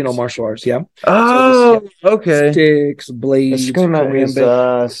 Okay. Filipino martial arts, yeah. Oh, okay. Sticks, blades.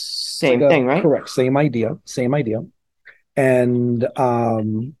 The same thing, right? Correct. Same idea. And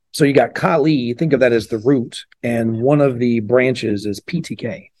so you got Kali, think of that as the root, and one of the branches is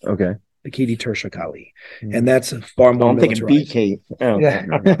PTK. Okay. The Kidi Tersha Kali. And that's far more I'm thinking BK. Oh. Yeah.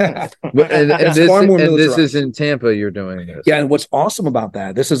 and this is in Tampa you're doing this. Yeah, and what's awesome about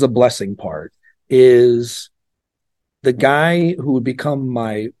that, this is a blessing part, is the guy who would become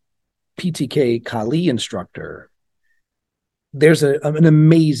my PTK Kali instructor. There's an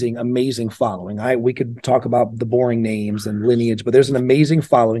amazing following. We could talk about the boring names and lineage, but there's an amazing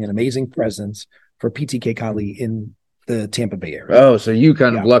following, an amazing presence for PTK Kali in the Tampa Bay area. Oh, so you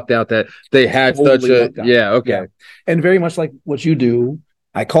kind of lucked out that they had such a okay. And very much like what you do,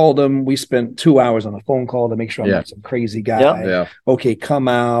 I called them. We spent 2 hours on a phone call to make sure I'm not some crazy guy. Yeah. Okay, come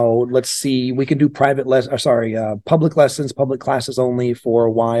out. Let's see. We can do public lessons, public classes only for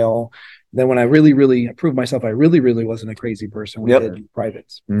a while. Then when I really proved myself, I really wasn't a crazy person. We did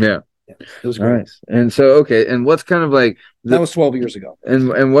privates. Yeah. It was great. Nice. And so, okay. And what's kind of like That was 12 years ago.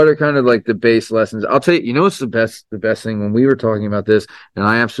 and what are kind of like the base lessons? I'll tell you, you know what's the best thing when we were talking about this, and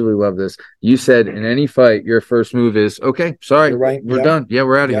I absolutely love this. You said in any fight, your first move is, okay, sorry, You're right. we're Yeah. done. Yeah,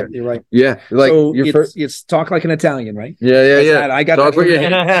 we're out of Yeah, here. you're right. Yeah. Like So your it's, first it's talk like an Italian, right? Yeah. I got Talk that. with your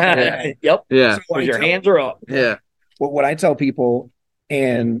hands. Yep. Yeah. So Because your hands are up. Yeah. what I tell people,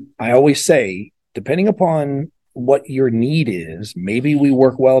 and I always say, depending upon what your need is, maybe we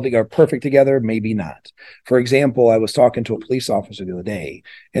work well together, perfect together, maybe not. For example, I was talking to a police officer the other day,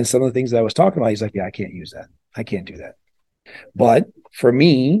 and some of the things that I was talking about, he's like, yeah, I can't use that. I can't do that. But for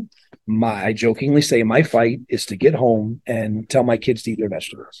me, I jokingly say my fight is to get home and tell my kids to eat their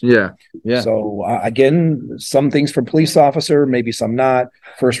vegetables. Yeah. Yeah. So again, some things for police officer, maybe some not.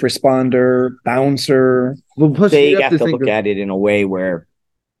 First responder, bouncer. Well, plus They you have to think look of- at it in a way where,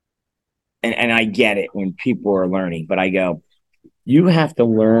 and I get it when people are learning, but I go, you have to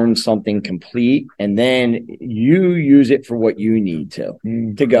learn something complete and then you use it for what you need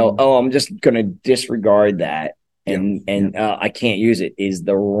to go, oh, I'm just going to disregard that. And I can't use it is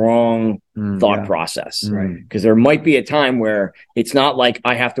the wrong thought process. Right. Because there might be a time where it's not like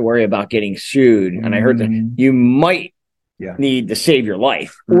I have to worry about getting sued. And I heard that you might need to save your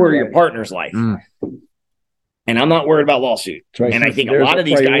life or your partner's life. And I'm not worried about lawsuit. Right. And I think There's a lot of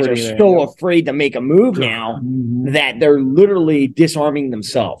these guys are priority there. so afraid to make a move now that they're literally disarming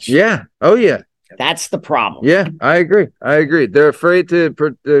themselves. Yeah. Oh yeah. That's the problem. Yeah, I agree. They're afraid to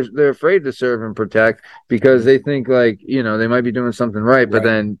they're afraid to serve and protect because they think like, you know, they might be doing something right, but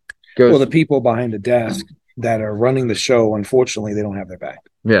then goes Well, the people behind the desk that are running the show, unfortunately, they don't have their back.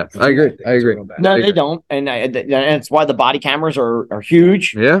 Yeah, I agree. No, they don't. And that's why the body cameras are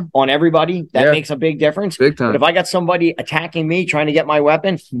huge Yeah, on everybody. That Yeah. makes a big difference. big But time. if I got somebody attacking me, trying to get my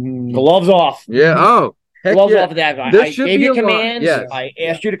weapon, gloves off. Yeah. Oh, heck Gloves yeah. off of that guy. There I should gave be you a line. commands. Yes. I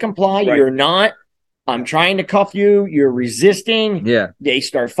asked you to comply. Right. You're not. I'm trying to cuff you. You're resisting. Yeah. They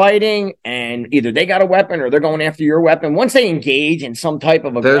start fighting, and either they got a weapon or they're going after your weapon. Once they engage in some type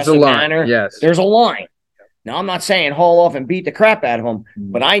of There's aggressive a line. manner, Yes. there's a line. Now, I'm not saying haul off and beat the crap out of them,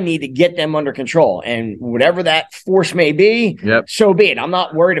 but I need to get them under control. And whatever that force may be, Yep. so be it. I'm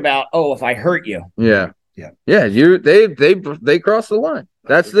not worried about, oh, if I hurt you. Yeah. Yeah. Yeah. They cross the line.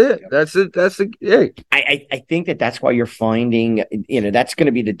 That's it. That's it. That's the I think that's why you're finding, that's going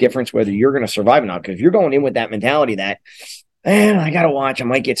to be the difference whether you're going to survive or not. Because if you're going in with that mentality that, I got to watch, I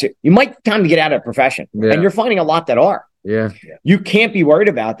might get sick. You might time to get out of the profession. Yeah. And you're finding a lot that are. Yeah. You can't be worried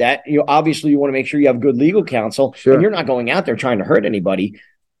about that. You obviously you want to make sure you have good legal counsel. Sure. And you're not going out there trying to hurt anybody,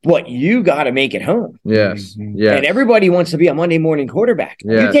 but you got to make it home. Yes. Mhm. Yeah. And everybody wants to be a Monday morning quarterback.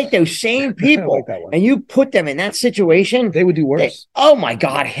 Yes. You take those same I people like that one. and you put them in that situation. They would do worse. Oh my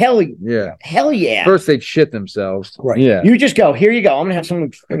God, hell yeah. First they'd shit themselves. Right. Yeah. You just go, here you go. I'm going to have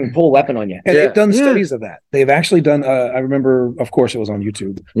someone freaking pull a weapon on you. And Yeah. they've done Yeah. studies of that. They've actually done, I remember, of course, it was on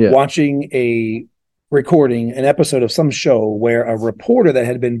YouTube, Yeah. watching an episode of some show where a reporter that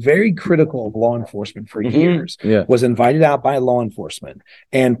had been very critical of law enforcement for Mhm. years Yeah. was invited out by law enforcement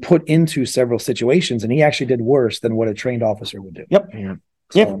and put into several situations. And he actually did worse than what a trained officer would do. Yep. Yeah.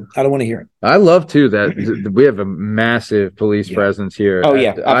 So Yep. I don't want to hear it. I love too that we have a massive police Yeah. presence here. Oh,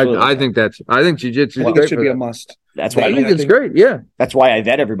 yeah, I absolutely. I think jiu-jitsu I think it should be a must. That's I why think it's great. Yeah. that's why I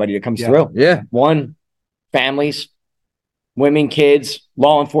vet everybody that comes Yeah. through. Yeah. One, families, women, kids,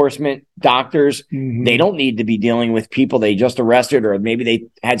 law enforcement, doctors. Mhm. They don't need to be dealing with people they just arrested, or maybe they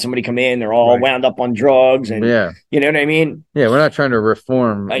had somebody come in, they're all Right. wound up on drugs, and Yeah. you know what I mean? Yeah. We're not trying to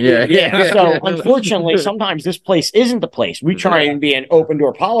reform. Yeah. So unfortunately, sometimes this place isn't the place. We try and be an open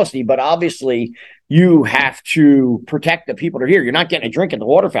door policy, but obviously you have to protect the people that are here. You're not getting a drink at the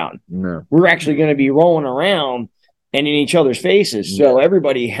water fountain. No. We're actually going to be rolling around and in each other's faces. So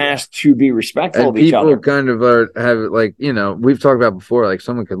everybody has to be respectful And of each people other. kind of have like, we've talked about before, like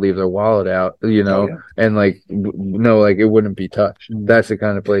someone could leave their wallet out, Oh, yeah. and like, no, like it wouldn't be touched. That's the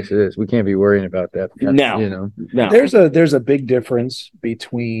kind of place it is. We can't be worrying about that. No. No. There's a big difference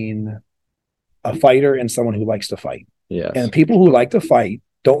between a fighter and someone who likes to fight. Yes. And people who like to fight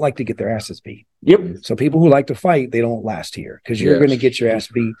don't like to get their asses beat. Yep. So people who like to fight, they don't last here because you're Yes. going to get your ass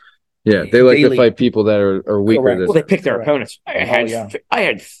beat. Yeah. They like to daily. fight people that are weaker Correct. than Well, they pick their Correct. opponents. I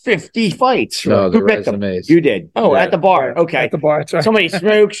had 50 fights. No, the Who picked them? resumes. You did. Oh, Yeah. at the bar. Okay. At the bar. That's right. Somebody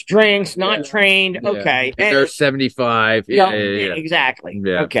smokes, drinks, not trained. Yeah. Okay. And they're 75. Yeah, Yeah. exactly.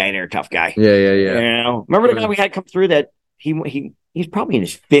 Yeah. Okay, they're a tough guy. Yeah. You know, remember the guy we had come through that he's probably in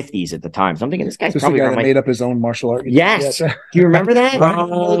his 50s at the time. So I'm thinking this guy's This is the probably guy around that my. made up his own martial art. Yes. Yes. Do you remember that?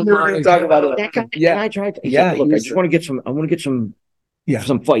 Oh, We're gonna talk about it. That guy, Yeah. and I tried. He Yeah, said, look, he I was- just want to get some. I want to get some. Yeah.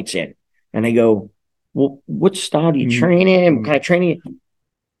 Some fights in, and I go, well, what style do you Mhm. train in? What kind of training?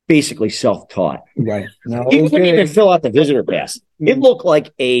 basically self-taught. Right. No, He couldn't even fill out the visitor pass. It looked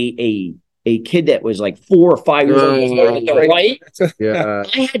like a kid that was like 4 or 5 years old. Right? Yeah.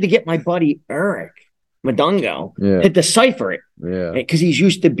 I had to get my buddy Eric Madungo Yeah. to decipher it. Yeah. Because he's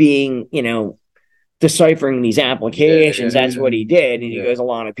used to being, deciphering these applications. That's what he did. And he goes, a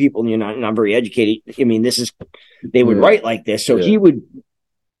lot of people, you're not very educated. I mean, they would write like this. So he would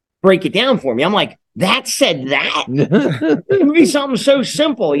break it down for me. I'm like, that said that? It would be something so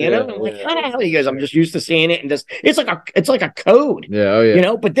simple, I'm like, how the hell? He goes, I'm just used to seeing it. And just, it's like a code. Yeah. Oh,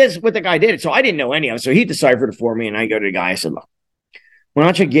 yeah. But this what the guy did. So I didn't know any of it. So he deciphered it for me. And I go to the guy, I said, look, why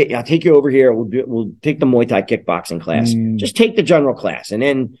don't you I'll take you over here. We'll take the Muay Thai kickboxing class. Just take the general class. And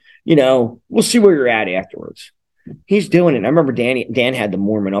then, we'll see where you're at afterwards. He's doing it. And I remember Dan had them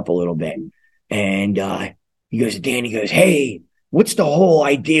warming up a little bit. And he goes, hey, what's the whole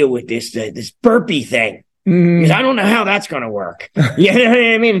idea with this burpee thing? Because I don't know how that's going to work. You know what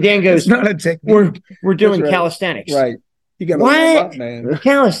I mean? And Dan goes, it's not a technique. We're doing calisthenics. Right. You got what? Man.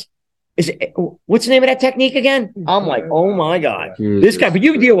 What's the name of that technique again? I'm like, oh my God. Jesus. This guy, but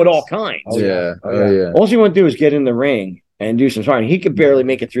you can deal with all kinds. Oh, yeah. Oh, yeah. All you want to do is get in the ring and do some sparring. He could barely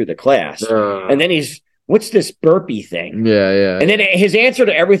make it through the class. And then what's this burpee thing? Yeah, yeah. And then his answer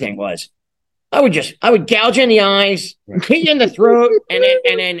to everything was, I would gouge you in the eyes, hit you in the throat,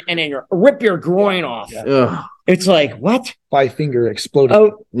 and then rip your groin off. Yeah. It's like, what? 5-finger exploded.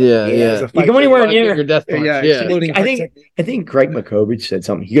 Oh, Yeah. You go anywhere near. Your death punch. Yeah, Yeah. exploding. I think Greg Makovich said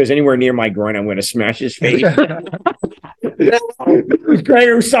something. He goes, anywhere near my groin, I'm going to smash his face. It was Greg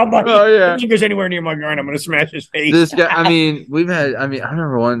or somebody. Oh, yeah. He goes, anywhere near my groin, I'm going to smash his face. This guy, I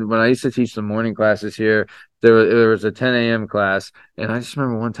remember when I used to teach the morning classes here, there was a 10 a.m. class, and I just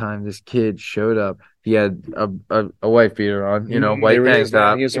remember one time this kid showed up. He had a wife beater on, white tank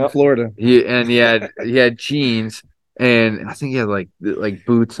top. He was in Florida. He had jeans, and I think he had like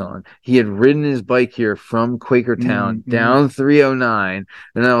boots on. He had ridden his bike here from Quakertown down 309,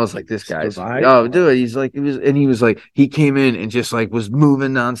 and I was like, this guy's dude. He was like, he came in and just like was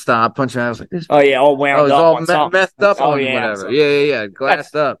moving nonstop, punching out. I was like, this. Oh yeah, all wound up, all messed up on yeah, whatever. Yeah,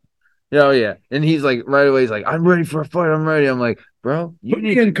 glassed up. Oh yeah, and he's like right away. He's like, I'm ready for a fight. I'm ready. I'm like, bro, You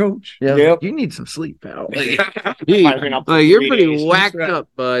need coach. yeah, Yep. you need some sleep, pal. You're pretty whacked up,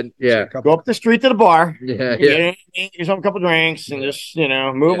 bud. Yeah, Go up the street to the bar. yeah. Get yourself a couple drinks and just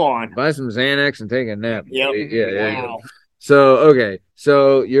move on. Buy some Xanax and take a nap. Yep. Yeah. Wow. So okay,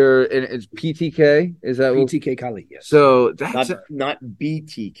 so it's PTK. Is that what? PTK Kali, yes. So that's Not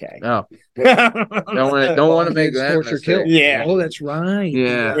BTK. oh, yeah. don't want to make that torture mistake. kill. Yeah. Oh, that's right.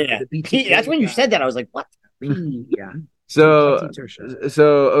 Yeah. The BTK. That's when you said that. I was like, what? Yeah. So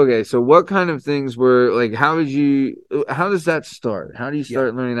okay, so what kind of things were like? How does that start? How do you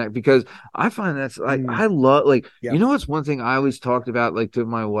start learning that? Because I find that's like I love what's one thing I always talked about like to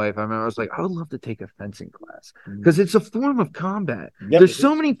my wife. I remember I was like, I would love to take a fencing class because it's a form of combat. Yep. There's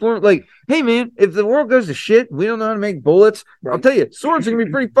so many forms. Like, hey man, if the world goes to shit, we don't know how to make bullets. I'll tell you, swords are gonna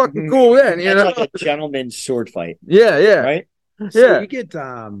be pretty fucking cool then. It's like a gentleman's sword fight. Yeah. Right? So you get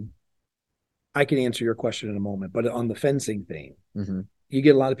I can answer your question in a moment, but on the fencing thing, you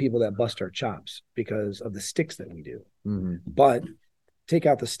get a lot of people that bust our chops because of the sticks that we do. But take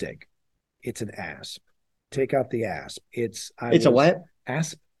out the stick, it's an asp. Take out the asp, it's a what?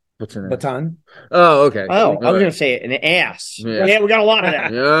 Asp. What's in it? Baton. Oh, okay. Oh, I was going to say an ass. Yeah. We got a lot of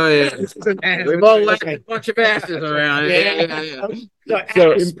that. Yeah. We've all left a bunch of asses around. Yeah.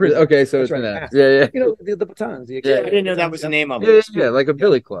 So it's an ass. Yeah. The batons. I didn't know that was the name of it. Yeah, like a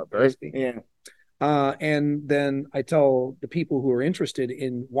billy club, right? Yeah. And then I tell the people who are interested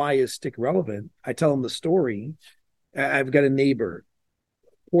in why is stick relevant, I tell them the story. I've got a neighbor.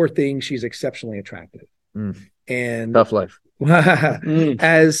 Poor thing, she's exceptionally attractive. And tough life.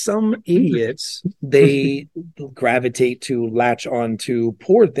 As some idiots, they gravitate to latch on to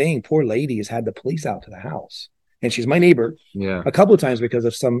poor lady has had the police out to the house. And she's my neighbor a couple of times because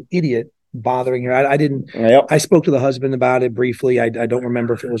of some idiot bothering her. I didn't. Yep. I spoke to the husband about it briefly. I don't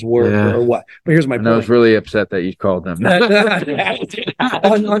remember if it was work or what. But here's my point. I was really upset that you called them.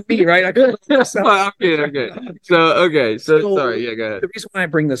 on me, right? Okay. So sorry. Yeah, go ahead. The reason why I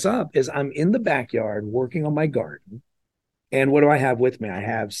bring this up is I'm in the backyard working on my garden, and what do I have with me? I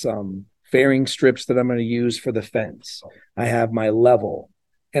have some fairing strips that I'm going to use for the fence. I have my level,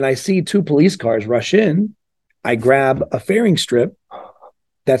 and I see 2 police cars rush in. I grab a fairing strip.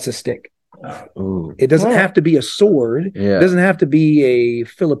 That's a stick. Ooh. It doesn't have to be a sword. Yeah. It doesn't have to be a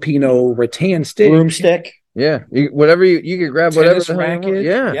Filipino rattan stick. Broomstick. Yeah, whatever you could grab whatever Tennis the hell you want. racket.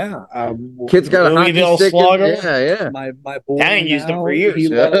 Yeah, yeah. Kid's got a hockey Louisville stick. Slugger. Yeah. My boy Dang, used them now, for years. He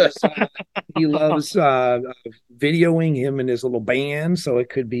Yeah. loves videoing him and his little band. So it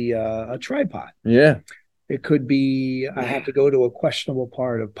could be a tripod. Yeah. It could be I have to go to a questionable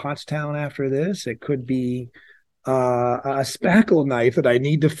part of Pottstown after this. It could be a spackle knife that I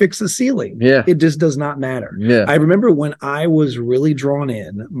need to fix the ceiling. Yeah. It just does not matter. Yeah. I remember when I was really drawn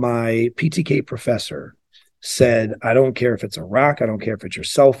in, my PTK professor said, I don't care if it's a rock, I don't care if it's your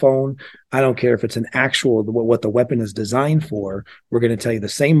cell phone, I don't care if it's an actual what the weapon is designed for. We're going to tell you the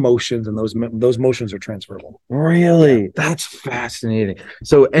same motions, and those motions are transferable. Really? That's fascinating.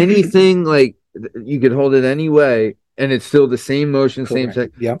 So anything like you could hold it any way and it's still the same motion, same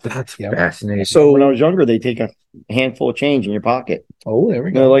Correct. thing. Yep. That's Yep. fascinating. So When I was younger, they take a handful of change in your pocket. oh, there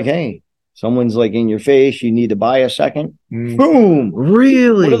we They're go. like, hey, someone's like in your face. You need to buy a second. Mm. Boom.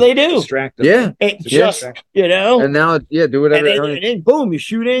 Really? What do they do? Distracted. Yeah. It It's a just, distraction. you know, And now, yeah, do whatever. and then boom, you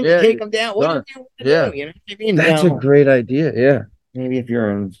shoot in, Yeah, you take them down. What done. do you want to Yeah. do? You know what I mean? That's Now, a great idea. Yeah. maybe if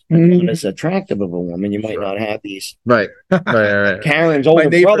you're Mhm. not as attractive of a woman, you might not have these. Right. Right. Karen's older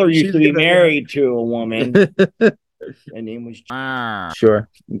neighbor, brother used she's to be gonna- married to a woman. Right. Her name was Sure.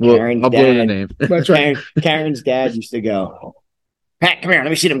 Well, Karen's I'll blow the dad. name. That's right. Karen's dad used to go, Pat, come here. Let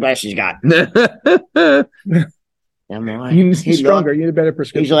me see them glasses you got. I'm like, You need he stronger. looked- You need a better He's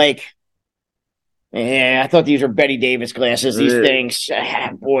prescription. like, yeah, I thought these were Betty Davis glasses. These Really? things,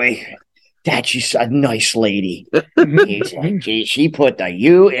 boy, that's just a nice lady. He's like, gee, she put the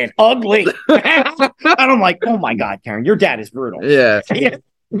U in ugly. And I'm like, oh my God, Karen, your dad is brutal. Yeah. Yeah.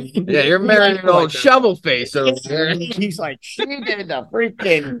 Yeah, you're marrying an old shovel face over there. He's like, she did the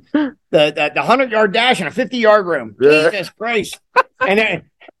freaking the 100-yard dash in a 50-yard room. Yeah. Jesus Christ! And then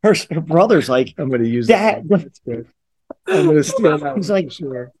her brother's like, I'm going to use Dad. that. That's good. I'm going to steal that. He's one like, for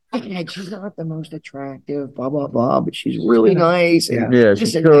sure. Dad, she's not the most attractive, blah blah blah, but she's really nice. And, Yeah,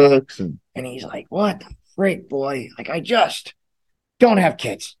 this she and that. cooks. And, And he's like, what the freak, boy? Like, I just don't have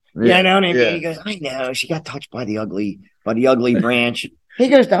kids. yeah. You know what I mean? Yeah. He goes, I know. She got touched by the ugly branch. He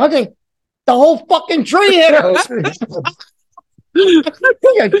goes, the whole fucking tree hit her. He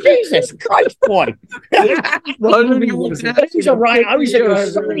goes, Jesus Christ, boy. What movie was it? He's a Ryan. I was thinking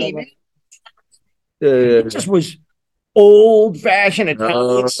Sonny, man. Yeah. It just was old fashioned Italian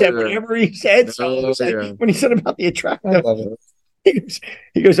Oh, stuff. yeah. Whenever he said something, Oh, it was like, yeah. when he said about the I attractive, love it.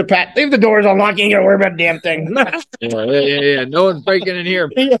 he goes to Pat, leave the doors unlocked. You ain't got to worry about a damn thing. Yeah. No one's breaking in here.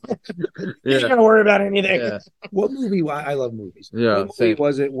 You Yeah. ain't got to worry about anything. Yeah. What movie? I love movies. Yeah, What movie same.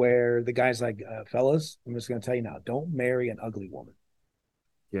 was it where the guy's like, fellas, I'm just going to tell you now, don't marry an ugly woman.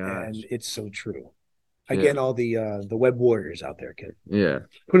 Gosh. And it's so true. Yeah. Again, all the web warriors out there, kid. Yeah.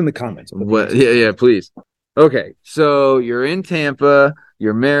 Put in the comments. Put the What? answer. Yeah, please. Okay, so you're in Tampa,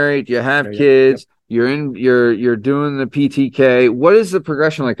 you're married, you have There you go. kids, you're doing the PTK. What is the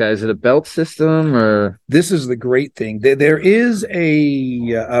progression like that? Is it a belt system or This is the great thing. There is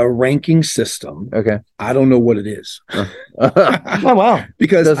a ranking system. okay? I don't know what it is Oh, wow.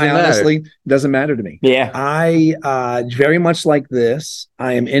 because Doesn't I matter. honestly doesn't matter to me. Yeah. I very much like this.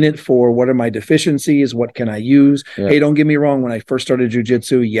 I am in it for what are my deficiencies? What can I use? Yeah. Hey, don't get me wrong. When I first started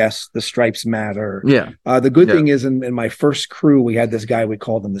jujitsu, yes, the stripes matter. Yeah. The good Yeah. thing is in my first crew, we had this guy, we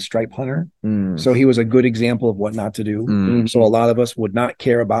called him the stripe hunter. Mm. So he was a good example of what not to do. Mm. So a lot of us would not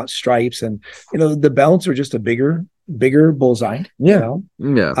care about stripes. And, the belts are just a bigger bullseye. Yeah. You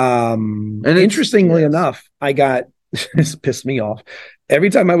know? Yeah. And it's- interestingly yes. enough, I got this pissed me off. Every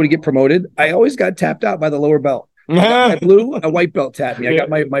time I would get promoted, I always got tapped out by the lower belt. My blue, a white belt tapped me. I got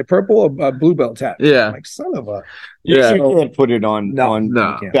my purple, a blue belt tapped me. Yeah. I'm like, son of a Yeah. You can't put it on No.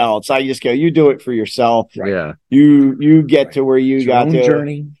 No. can't. belts. I just go, you do it for yourself. Right. Yeah. You get to where you It's your got own to.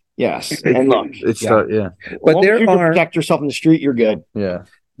 journey. Yes. And look, It's Yeah. yeah. But long as there you can are protect yourself in the street, you're good. Yeah.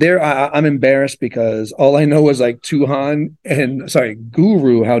 I'm embarrassed because all I know is like Tuhan and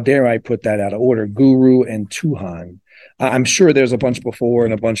Guru. How dare I put that out of order? Guru and Tuhan. I'm sure there's a bunch before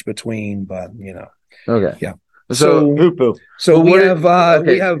and a bunch between, but Okay. Yeah. So Poo poo. So Well, we what- have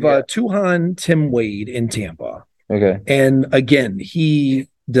okay, yeah. Tuhan Tim Wade in Tampa, okay. and again he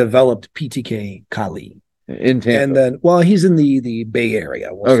developed PTK Kali, In Tampa. and then he's in the Bay Area.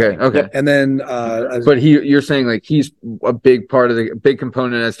 we'll okay. say. Okay. And then But you're saying like he's a big part of a big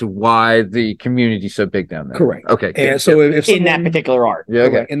component as to why the community's so big down there. Correct. Okay. and so if In that someone- particular art. Yeah.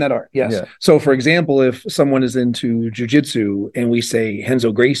 Okay. Correct, in that art, yes. Yeah. So, for example, if someone is into jujitsu and we say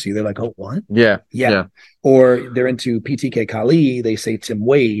RENZO GRACIE, they're like, "Oh, what?" Yeah. Yeah. Or they're into PTK Kali, they say Tim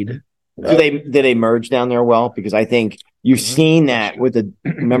Wade. Do they merge down there well? Because I think you've seen that with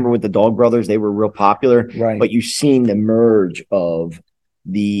the Dog Brothers, they were real popular, Right. but you've seen the merge of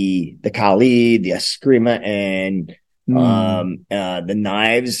the Khalid, the Eskrima, and the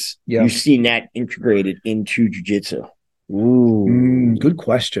knives. Yeah. You've seen that integrated into jiu-jitsu, Good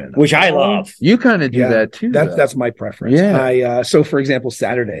question. which I love. You kind of do that too. That's my preference. Yeah. So for example,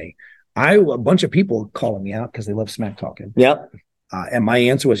 Saturday, a bunch of people calling me out because they love smack talking. Yep. And my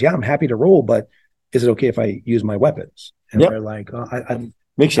answer was, yeah, I'm happy to roll, but is it okay if I use my weapons? And they're like, oh,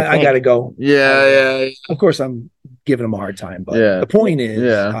 Makes you I think. got to go. Yeah. Of course, I'm giving them a hard time, but Yeah. the point is,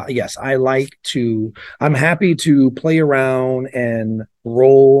 Yeah. yes, I'm happy to play around and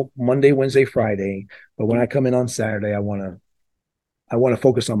roll Monday, Wednesday, Friday. But when I come in on Saturday, I want to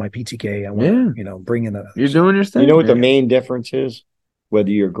focus on my PTK. I want to, bring in You're doing your thing. You know what the main difference is?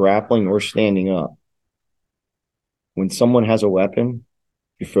 Whether you're grappling or standing up. When someone has a weapon,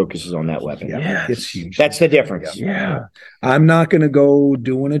 your focus is on that weapon. Yeah, it's huge. That's the difference. Yeah. I'm not going to go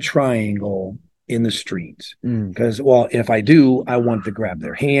doing a triangle in the street because, well, if I do, I want to grab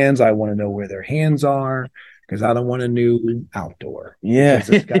their hands. I want to know where their hands are because I don't want a new outdoor. Yeah.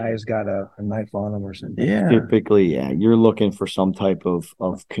 This guy's got a knife on him or something. Yeah. Typically, you're looking for some type of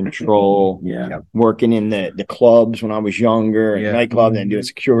control. Yeah. Working in the clubs when I was younger, and nightclubs, and doing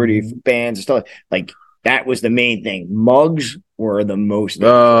security for bands and stuff. Like, that was the main thing. Mugs were the most. They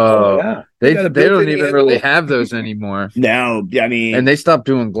don't even really have those anymore. No, I mean, and they stopped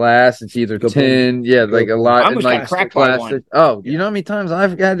doing glass. It's either tin, like a lot, I and was like cracked by one. plastic. Oh, you know how many times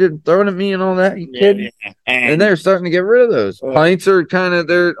I've got it thrown at me and all that? You kidding? And they're starting to get rid of those. Pints are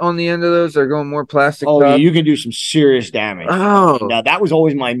they're on the end of those. They're going more plastic. Oh, yeah, you can do some serious damage. Oh, now that was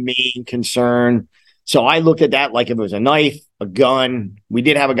always my main concern. So I looked at that like if it was a knife, a gun. We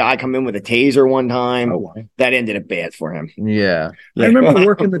did have a guy come in with a taser one time. That ended up bad for him. Yeah. I remember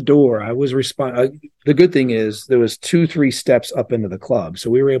working the door. I was the good thing is there was 2-3 steps up into the club.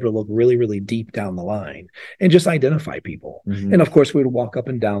 So we were able to look really, really deep down the line and just identify people. And of course we would walk up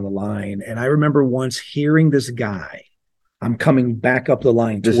and down the line. And I remember once hearing this guy, I'm coming back up the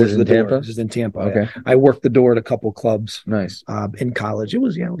line towards the door. This is in Tampa. Okay. I worked the door at a couple clubs. Nice. In college. It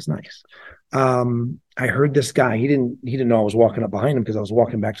was nice. I heard this guy. He didn't know I was walking up behind him because I was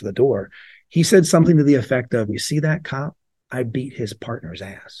walking back to the door. He said something to the effect of, "You see that cop? I beat his partner's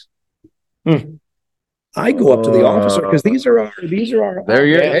ass." I go up to the officer because these are our. There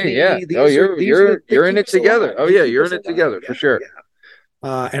you're. Hey, yeah. You're in it together. Oh yeah, you're in it together for sure.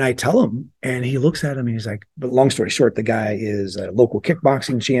 And I tell him, and he looks at him, and he's like, but long story short, the guy is a local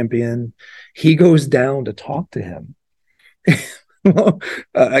kickboxing champion. He goes down to talk to him.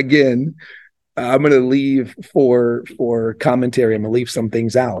 Again, I'm going to leave for commentary. I'm going to leave some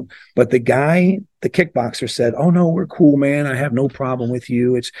things out. But the kickboxer said, "Oh no, we're cool, man. I have no problem with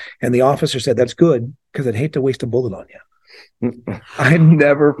you." And the officer said, "That's good because I'd hate to waste a bullet on you." I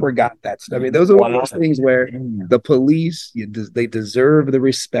never forgot that stuff. I mean, those are one of those things where the police, they deserve the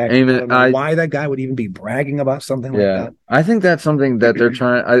respect. I don't know why that guy would even be bragging about something like that. I think that's something that they're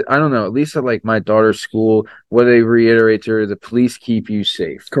trying. I don't know. At least at like my daughter's school, what they reiterate to her: the police keep you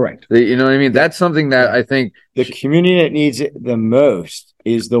safe. Correct. You know what I mean? That's something that I think the community that needs it the most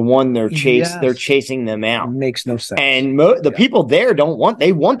is the one they're chasing them out. It makes no sense. And the people there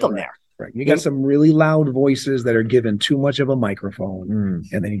they want them there. Right. You got some really loud voices that are given too much of a microphone,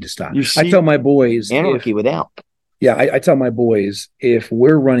 and they need to stop. I tell my boys, anarchy without. Yeah, I tell my boys, if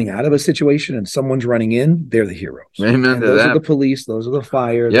we're running out of a situation and someone's running in, they're the heroes. Amen to those that. are the police, those are the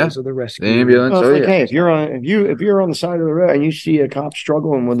fire, those are the rescue, the ambulance. Well, hey, if you're on the side of the road and you see a cop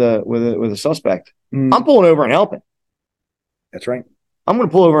struggling with a suspect, I'm pulling over and helping. That's right. I'm going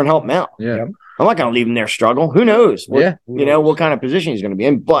to pull over and help him out. Yeah. I'm not going to leave him there struggle. Who knows? What kind of position he's going to be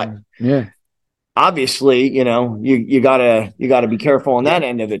in. But obviously, you gotta be careful on that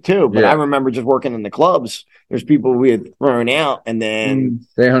end of it too. But I remember just working in the clubs. There's people we had thrown out, and then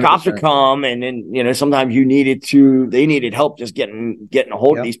cops would come, and then sometimes they needed help just getting a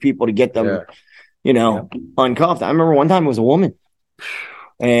hold of these people to get them, uncuffed. I remember one time it was a woman,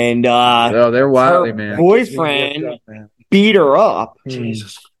 and they're wily, man. Boyfriend beat her up.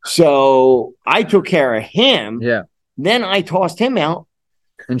 Jesus. So I took care of him. Yeah. Then I tossed him out.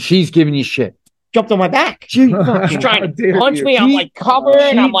 And she's giving you shit. Jumped on my back. She's trying to punch me. I'm like covered.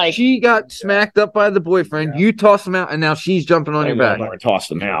 I'm like, she got smacked up by the boyfriend. You tossed him out, and now she's jumping on your back. I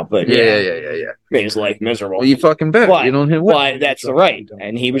tossed him out, but yeah. Made his life miserable. Well, you fucking bet. You don't hit. But that's right.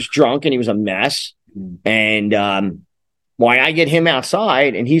 And he was drunk, and he was a mess. And why I get him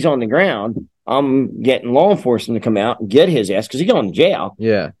outside, and he's on the ground. I'm getting law enforcement to come out and get his ass because he's going to jail.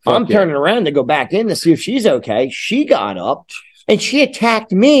 Yeah. I'm turning around to go back in to see if she's okay. She got up and she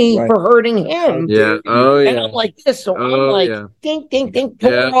attacked me for hurting him. Yeah. Oh, yeah. And I'm like this. So I'm like, ding, ding, ding, pull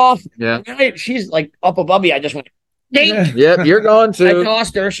her off. Yeah. And she's like up above me. I just went Dink. Yep, you're going I to.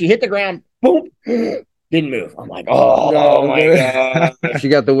 tossed her. She hit the ground. Boom. Didn't move. I'm like, oh my God. She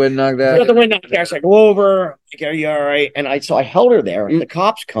got the wind knocked I got out. the wind knocked there. So I go over. Like, are you all right? And I held her there. The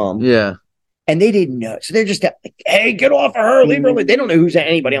cops come. Yeah. And they didn't know. So they're just like, hey, get off of her. Leave her alone. They don't know who's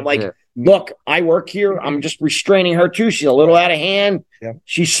anybody. I'm like, look, I work here. I'm just restraining her too. She's a little out of hand. Yeah.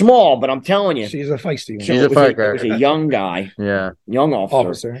 She's small, but I'm telling you. She's a feisty one. She's a It firecracker. was a young guy, Yeah. young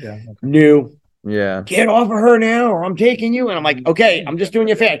officer. Yeah. New. Yeah. Get off of her now or I'm taking you. And I'm like, okay, I'm just doing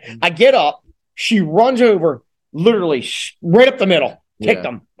you a favor. I get up. She runs over, literally right up the middle. Kicked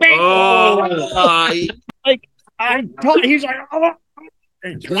him. Bang! Oh, Like, I told he's like, oh.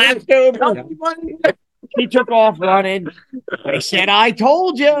 Collapsed over. He took off running. I said, I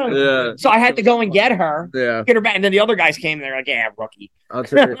told you. yeah. So I had to go and get her, Yeah. get her back. And then the other guys came and they're like, yeah, rookie. I'll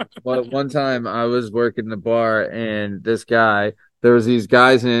tell you, one time I was working the bar and this guy, there was these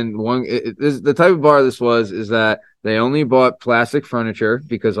guys in one, the type of bar this was, is that they only bought plastic furniture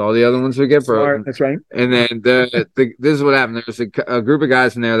because all the other ones would get broken. That's right. And then this is what happened. There was a group of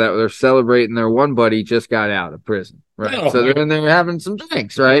guys in there that were celebrating their one buddy just got out of prison. Right. Oh. So they're in there having some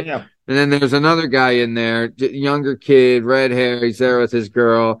drinks, right? Yeah. And then there's another guy in there, younger kid, red hair. He's there with his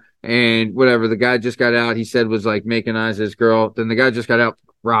girl and whatever. The guy just got out. He said was like making eyes at his girl. Then the guy just got out.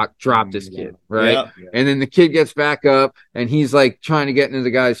 Dropped this kid, right? Yeah. And then the kid gets back up and he's like trying to get into the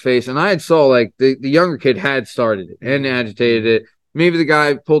guy's face. And I had saw like the younger kid had started it and agitated it. Maybe the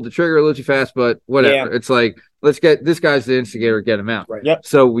guy pulled the trigger a little too fast, but whatever. Yeah. It's like, let's get this guy's the instigator, get him out. Right. Yep.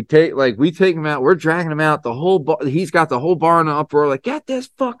 So we take him out. We're dragging him out. The whole bar, he's got the whole bar in an uproar. Like, get this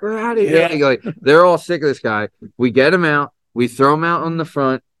fucker out of here. Yeah. Like they're all sick of this guy. We get him out. We throw him out on the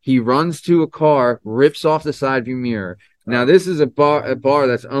front. He runs to a car, rips off the side view mirror. Now this is a bar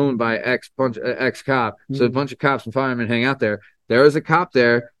that's owned by ex cop. So a bunch of cops and firemen hang out there. There was a cop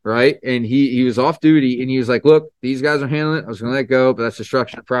there, right? And he was off duty and he was like, look, these guys are handling it. I was going to let it go, but that's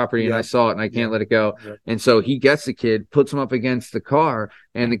destruction of property and I saw it and I can't let it go. And so he gets the kid, puts him up against the car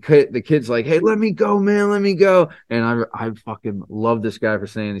and the kid's like, hey, let me go, man, let me go. And I fucking love this guy for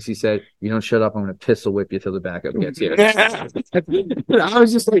saying this. He said, you don't shut up, I'm going to pistol whip you till the backup gets here. I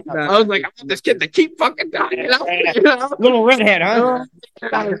was just like, I want this kid to keep fucking dying. You know? Little redhead, huh?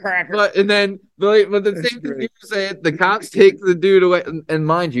 But the same thing you were saying, the cops take the dude away, and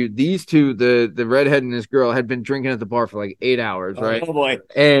mind you, these two, the redhead and his girl, had been drinking at the bar for like 8 hours, right? Oh boy!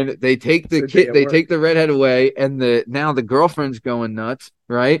 And they take the kid, they take the redhead away, and now the girlfriend's going nuts,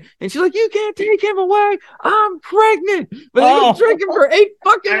 right? And she's like, "You can't take him away. I'm pregnant." But they've been drinking for 8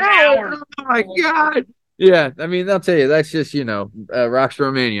 fucking hours. Oh my god! Yeah, I mean, I'll tell you, that's just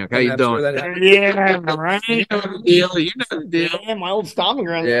Rockstar Maniac. How you doing? Yeah, right. You know the deal. You know the deal. Yeah, my old stomping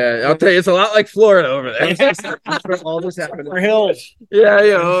ground. Yeah, I'll tell you, it's a lot like Florida over there. That's where all this happened. For hills. Yeah,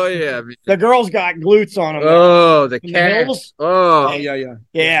 oh yeah. The girls got glutes on them. Oh, the In the calves. hills? Oh, Yeah.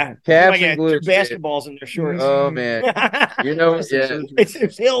 Yeah, calves like and two glutes. basketballs in their shorts. Oh man, you know, yeah,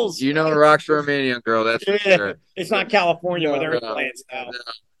 it's hills. you know, a Rockstar Maniac girl. That's for Yeah. sure. It's not California where they're No. plants now.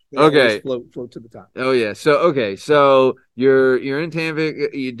 Okay. Float to the top. Oh yeah. So you're in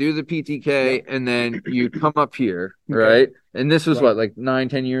Tampa. You do the PTK, and then you come up here, right? And this was what, like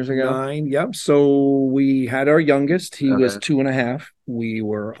 9-10 years ago? 9. Yep. So we had our youngest. He was Okay. 2.5. We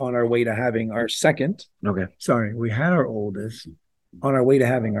were on our way to having our second. Okay. Sorry, we had our oldest. On our way to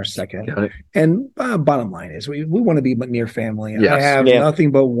having our second. Got it. And bottom line is we want to be near family. Yes. I have Yeah.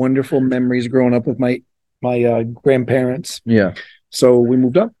 nothing but wonderful memories growing up with my grandparents. Yeah. So we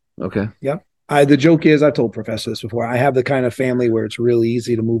moved up. Okay. The joke is, I've told Professor this before, I have the kind of family where it's really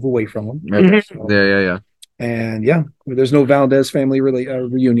easy to move away from them. Okay. So- Yeah. And there's no Valdez family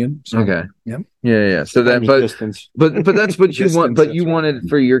reunion. So, Okay. Yeah. Yeah. So that, Distance. but that's what you want. Distance, But you that's right. wanted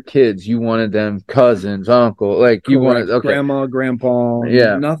for your kids. You wanted them cousins, uncle, like you wanted. Correct. Okay. Grandma, grandpa.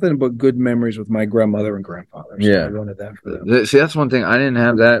 Yeah. Nothing but good memories with my grandmother and grandfather. So Yeah. I wanted that for them. See, that's one thing I didn't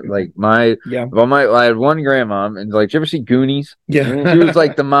have. That like I had one grandmom, and like, did you ever see Goonies? Yeah. She was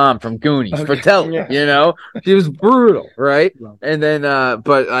like the mom from Goonies for telling, she was brutal, right? And then,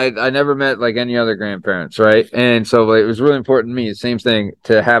 but I never met like any other grandparents, right? And so like, it was really important to me, the same thing,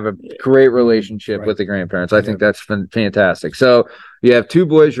 to have a great relationship with the grandparents. I think that's fantastic. So you have 2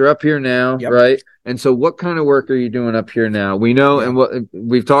 boys, you're up here now, right? And so what kind of work are you doing up here now? We know, and what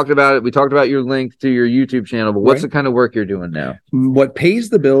we've talked about it. We talked about your link to your YouTube channel, but what's the kind of work you're doing now? What pays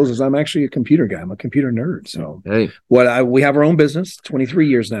the bills is I'm actually a computer guy. I'm a computer nerd. So Hey, we have our own business, 23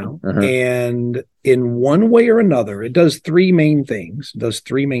 years now. And in one way or another, it does 3 main things.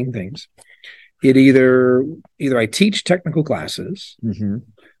 It either I teach technical classes,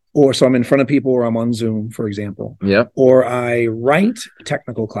 or so I'm in front of people, or I'm on Zoom, for example. Yep. Or I write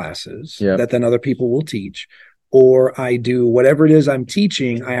technical classes Yep. that then other people will teach, or I do whatever it is I'm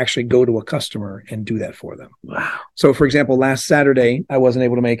teaching. I actually go to a customer and do that for them. Wow. So, for example, last Saturday, I wasn't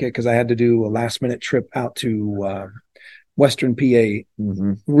able to make it because I had to do a last minute trip out to Western PA,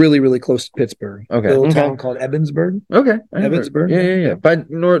 really, really close to Pittsburgh. Okay. A little Okay. town called Evansburg. Okay. I know where- Evansburg? Yeah. By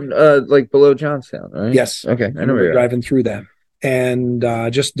North, like below Johnstown, right? Yes. Okay. I And know we where were you're at. driving through that. And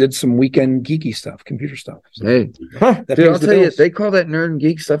just did some weekend geeky stuff, computer stuff. So Hey, that dude, pays I'll the tell you, bills. they call that nerd and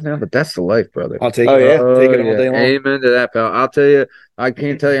geek stuff now, but that's the life, brother. I'll take Oh, it. yeah. Take it all day long. Amen to that, pal. I'll tell you, I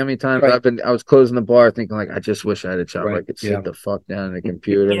can't tell you how many times Right. I was closing the bar thinking like, I just wish I had a job where I Right. could sit Yeah. the fuck down in the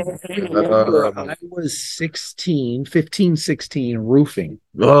computer. I was 15, 16, roofing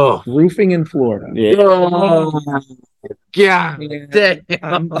Oh, in Florida. Yeah. God. Yeah. Damn.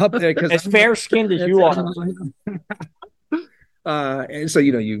 I'm up there because As fair skinned as you are. And so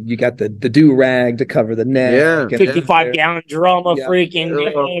you got the do rag to cover the neck. Yeah. and 55-gallon drum of Yeah.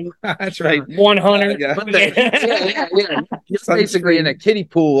 freaking That's right. 100. Yeah. It's basically in a kiddie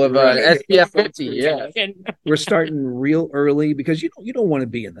pool of SPF 50. Yeah. We're starting real early because you don't want to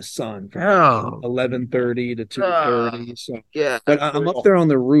be in the sun from Oh, 11:30 to 2:30. So, yeah. but I'm up there on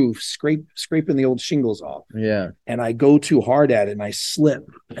the roof, scraping the old shingles off, Yeah. and I go too hard at it, and I slip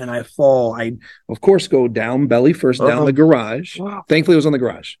and I fall. I of course go down belly first down the garage. Thankfully, it was on the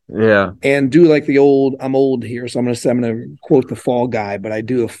garage. Yeah. And do like I'm old here, so I'm gonna quote the Fall Guy, but I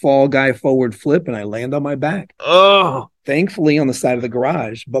do a Fall Guy forward flip and I land on my back. Oh, Thankfully on the side of the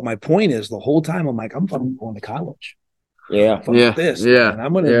garage. But my point is the whole time I'm like, I'm fucking going to college. Yeah. Fuck Yeah, this. yeah, Man.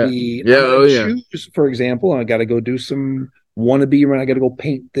 I'm gonna yeah. be Yeah, I'm gonna oh, yeah. choose, for example, I gotta go do some wannabe run. I gotta go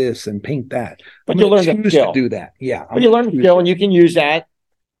paint this and paint that. But I'm you gonna learn to choose skill. do that. Yeah. But you learn a skill, and you can use that.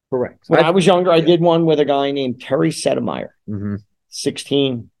 Correct. When I was younger, I did one with a guy named Terry Sedemeyer, Mm-hmm.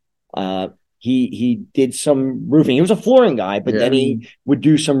 16. He did some roofing. He was a flooring guy, but then he would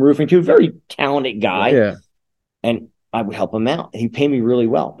do some roofing too. Very talented guy. Yeah. And I would help him out. He paid me really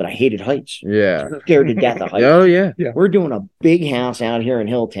well, but I hated heights. Yeah. Scared to death of heights. Oh, yeah. We're doing a big house out here in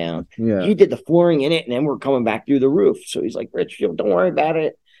Hilltown. Yeah. He did the flooring in it, and then we're coming back through the roof. So he's like, Rich, don't worry about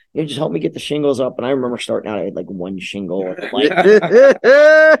it. You just help me get the shingles up. And I remember starting out, I had like one shingle. Like,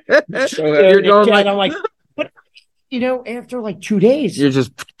 You're going like, I'm like, but after like 2 days, you're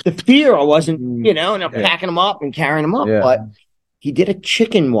just, the fear I wasn't, and I'm packing them up and carrying them up. Yeah. But he did a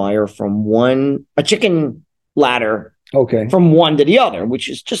chicken wire a chicken ladder Okay. from one to the other, which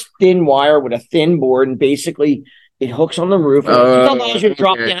is just thin wire with a thin board, and basically it hooks on the roof. And it allows you to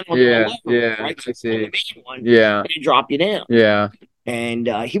drop down on the level, right? I see. On the main one, Yeah. and it drop you down. Yeah. And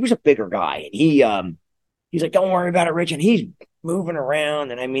he was a bigger guy, and he's like, "Don't worry about it, Rich." And he's moving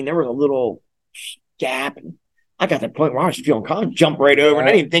around, and I mean, there was a little gap, and I got to the point where I was feeling calm, jump right over, and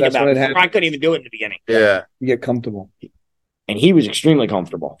I didn't even think That's about when it. it happens. I couldn't even do it in the beginning. Yeah. You get comfortable. And he was extremely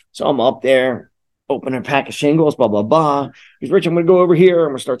comfortable. So I'm up there, opening a pack of shingles, blah, blah, blah. He's, Rich, I'm going to go over here. I'm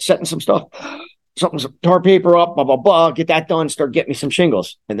going to start setting some stuff, some tar paper up, blah, blah, blah. Get that done, start getting me some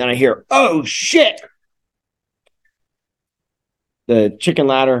shingles. And then I hear, oh, shit. The chicken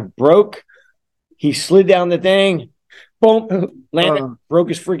ladder broke. He slid down the thing. Boom. Landed. Broke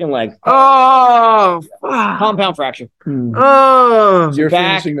his freaking leg. Oh, Compound fracture. oh, You're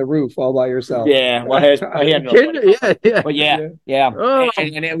Back. finishing the roof all by yourself. Yeah. Well, I had no. yeah. But yeah. Oh.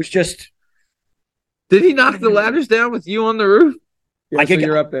 And it was just, Did he knock the ladders down with you on the roof? Yeah, I could so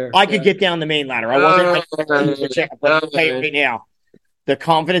you're up there. I could get down the main ladder. I wasn't. But I'll tell you right now, the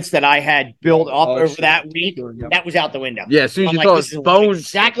confidence that I had built up over sure, that week, sure, yep. that was out the window. Yeah, as soon as I'm you like, thought this his is bones.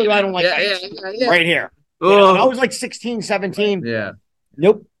 exactly why I don't like heights. Right here. Oh. I was like 16, 17. Yeah.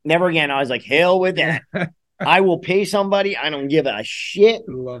 Nope, never again. I was like, hell with that. I will pay somebody. I don't give a shit.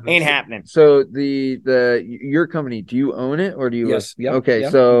 Love it. Ain't happening. So your company, do you own it or do you? Yes. Yep, Okay.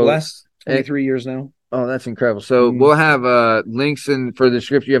 yep. So Blessed. 23 years now. oh, that's incredible. So we'll have links in for the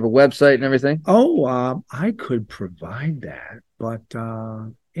description. You have a website and everything. Oh, I could provide that, but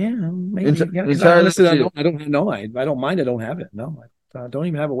yeah, maybe. Entirely Listen, up to you. I don't know. I don't mind. I don't have it. No, I don't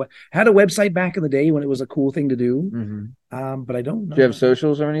even have had a website back in the day when it was a cool thing to do. Mm-hmm. But I don't know. Do you have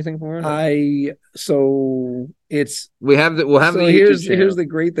socials or anything for it? We'll have Here's the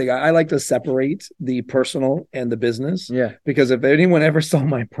great thing. I like to separate the personal and the business. Yeah. Because if anyone ever saw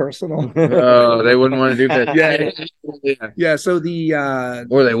my personal, Oh, they wouldn't want to do that. yeah. So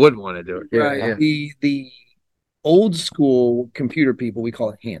Or they would want to do it. Yeah. right, Yeah. the old school computer people, we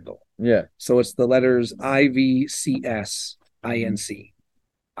call it handle. Yeah. So it's the letters IVCS INC,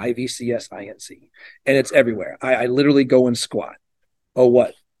 IVCS INC, and it's everywhere. I literally go and squat. Oh,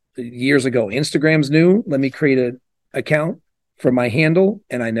 what? Years ago, Instagram's new. Let me create an account. for my handle,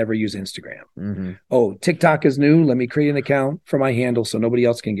 and I never use Instagram. Oh, TikTok is new. Let me create an account for my handle so nobody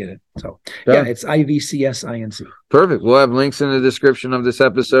else can get it. So yeah, it's IVCSINC. Perfect. We'll have links in the description of this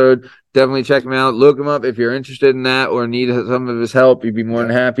episode. Definitely check him out. Look him up if you're interested in that or need some of his help. You'd be more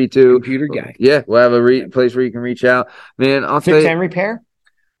than happy to. Computer guy. Yeah, we'll have a place where you can reach out. Man, I'll tell Fix you. and repair?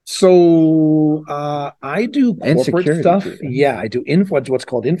 So I do And corporate security, stuff. too. Yeah, I do what's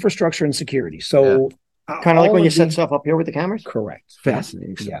called infrastructure and security. So Kind of like all when you of set these- stuff up here with the cameras? Correct.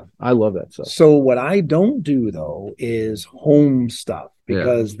 Fascinating. Yeah. I love that stuff. So what I don't do though is home stuff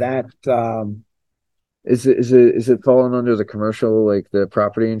because that Is it falling under the commercial, like the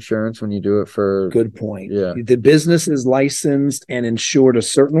property insurance when you do it for? good point. Yeah. The business is licensed and insured a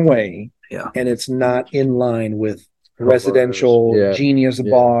certain way. Yeah. And it's not in line with residential, Yeah. Genius Yeah.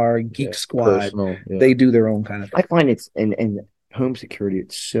 Bar, Geek Yeah. Squad. Personal. Yeah. They do their own kind of thing. I find it's and home security.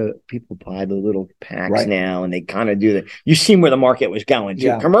 It's so people buy the little packs Right. now, and they kind of do that. You seen where the market was going. To.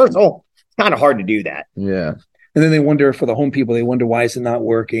 Yeah. Commercial, it's kind of hard to do that. Yeah. And then they wonder for the home people, they wonder why is it not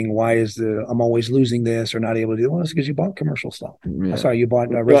working? Why is I'm always losing this or not able to do it? Well, it's because you bought commercial stuff. Yeah. Sorry, you bought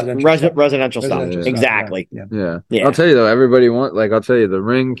residential. Residential stuff. Residential Exactly. Yeah. Yeah. Yeah. I'll tell you though, everybody I'll tell you the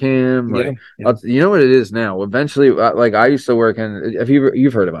Ring Cam, like, Yeah. you know what it is now. Eventually, like I used to work in. Have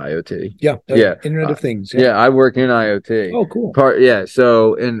you've heard of IoT? Yeah. Yeah. Internet of Things. Yeah, I work in IoT. Oh, cool.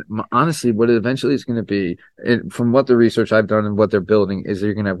 So, and honestly, what it eventually is going to be, from what the research I've done and what they're building, is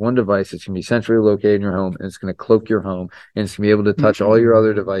you're going to have one device that's going to be centrally located in your home, and it's going to cloak your home, and it's going to be able to touch all your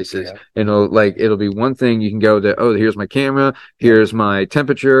other devices, and it'll be one thing. You can go to, oh, here's my camera, here's my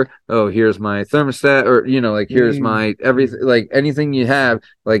temperature, oh, here's my thermostat, or here's my everything, like anything you have,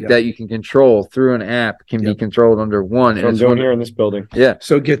 that you can control through an app can be controlled under one. That's what I'm doing here in this building. Yeah.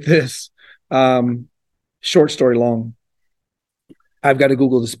 So get this. Short story long. I've got a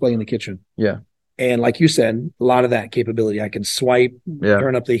Google display in the kitchen. Yeah. And like you said, a lot of that capability. I can swipe,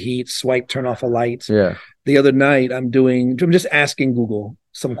 turn up the heat, swipe, turn off a light. Yeah. The other night I'm just asking Google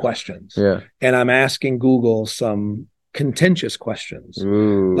some questions. Yeah. And I'm asking Google some contentious questions.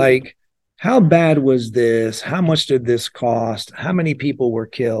 Ooh. Like, how bad was this? How much did this cost? How many people were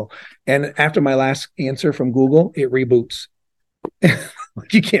killed? And after my last answer from Google, it reboots.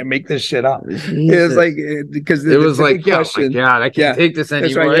 You can't make this shit up. It's like because it was like, question, oh my God, I can't take this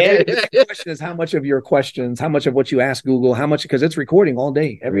anymore. Right. The question is how much of your questions, how much of what you ask Google, how much, because it's recording all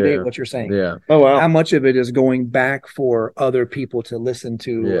day, every day what you're saying. Yeah. Oh wow. How much of it is going back for other people to listen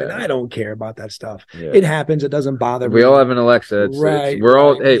to? Yeah. And I don't care about that stuff. Yeah. It happens. It doesn't bother me. We all have an Alexa. We're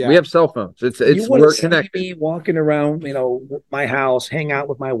all we have cell phones. We're connected. Me walking around, my house, hang out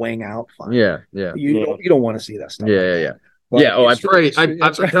with my wang out. Fine. Yeah. Yeah. You don't want to see that stuff. Yeah. But yeah. Oh, I it's pray. true.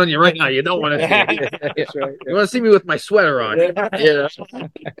 I'm telling you right now, you don't want to see it. That's right. You want to see me with my sweater on. Yeah.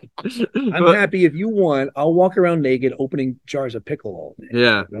 I'm happy if you want. I'll walk around naked, opening jars of pickle all day.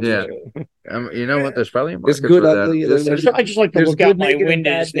 Yeah. That's Yeah. right. You know what? There's probably a It's market good, for that. ugly. I just like to There's look out good my naked and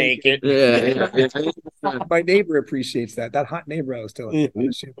windows bad naked. naked. Yeah. My neighbor appreciates that. That hot neighbor I was telling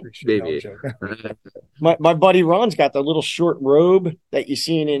you. Baby. My buddy Ron's got the little short robe that you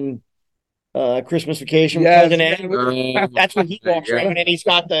seen in Christmas Vacation. Yes. Cousin Ed. That's what he walks around, and he's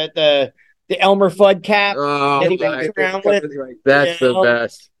got the Elmer Fudd cap Oh, that he my walks around with. that's the Yeah.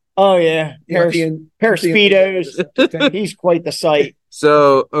 best. Oh yeah, pair of Speedos. He's quite the sight.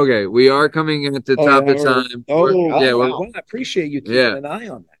 So, okay, we are coming at the top of time. I appreciate you keeping an eye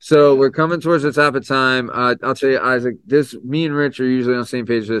on that. So we're coming towards the top of time. I'll tell you, Isaac, me and Rich are usually on the same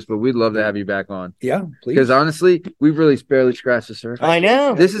page for this, but we'd love to have you back on. Yeah, please. Because honestly, we've really barely scratched the surface. I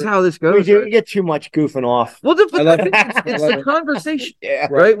know. This is how this goes. We do right? get too much goofing off. Well, I love it. it's the conversation. Yeah.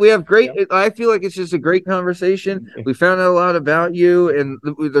 Right? We have great. I feel like it's just a great conversation. We found out a lot about you, and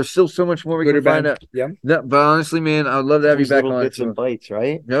there's still so much more we can find out. Yeah. But honestly, man, I'd love to have you back Little on. bits and bites,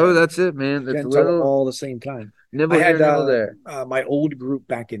 right? No, that's it, man. That's a Can't tell them little all at the same time. nibble I here, had nibble there. my old group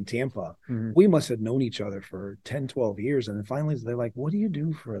back in Tampa. Mhm. We must have known each other for 10, 12 years. And then finally they're like, what do you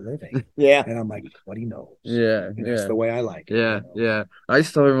do for a living? Yeah. And I'm like, what he knows. Yeah, And that's yeah. the way I like it. Yeah, you know? yeah. I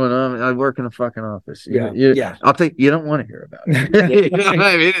just tell everyone I work in a fucking office. Yeah, You- yeah. I'll take. You don't want to hear about it. You know what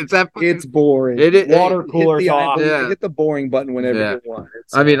I mean? It's that. It's boring. Water Hit coolers the- off. Yeah. Hit the boring button whenever Yeah. you want.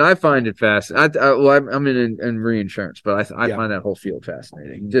 I mean, I find it fascinating. I'm in reinsurance, but I Yeah. find that whole field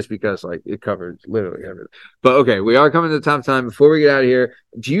fascinating just because it covers literally everything. But okay, we are coming to the top time. Before we get out of here,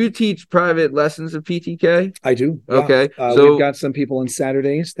 do you teach private lessons of PTK? I do. Yeah. Okay, so we've got some people on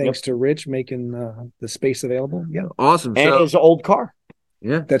Saturdays, thanks to Rich making the space available. Yeah. awesome. And So his old car.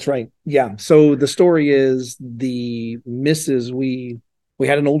 yeah, That's right. Yeah. So the story is the missus, we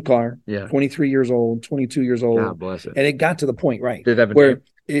had an old car, yeah. 23 years old, 22 years old. God bless it. And it got to the point, right, Did it have a where name?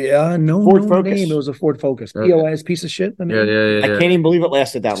 Yeah, no, Ford no Focus. name. It was a Ford Focus. Okay. POS, piece of shit. I can't even believe it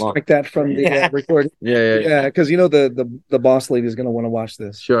lasted that long. Like that from the recording. Yeah. Because the boss lady is going to want to watch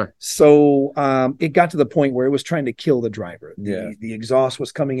this. Sure. So it got to the point where it was trying to kill the driver. Yeah. The exhaust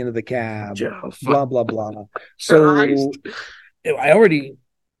was coming into the cab. Oh, Blah blah blah. So Christ. I already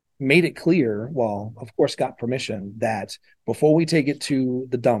made it clear. Well, of course, got permission that before we take it to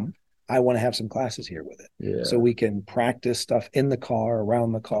the dump, I want to have some classes here with it. Yeah. So we can practice stuff in the car,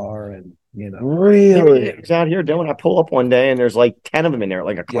 around the car, and Really? It's out here doing. I pull up one day and there's like 10 of them in there,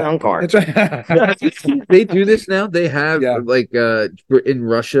 like a clown car. That's right. They do this now. They have in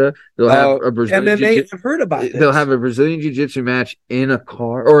Russia, they'll have a Brazilian MMA. I've heard about this. They'll have a Brazilian jiu-jitsu match in a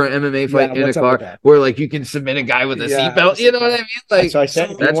car or an MMA fight in a car where like you can submit a guy with a seatbelt. You know what I mean? Like so I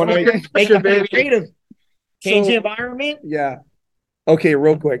said, that's what make it creative. Change the environment. Yeah. Okay,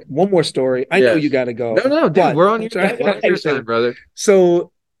 real quick. One more story. I know you got to go. No, dude, but, we're on your side, brother.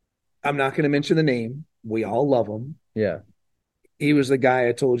 So I'm not going to mention the name. We all love him. Yeah. He was the guy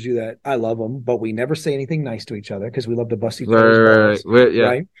I told you that I love him, but we never say anything nice to each other because we love to bust each other's balls.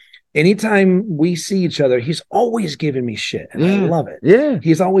 Right. Anytime we see each other, he's always giving me shit. And I love it. Yeah.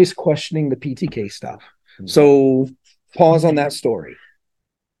 He's always questioning the PTK stuff. So pause on that story.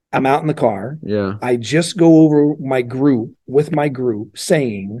 I'm out in the car. Yeah. I just go over with my group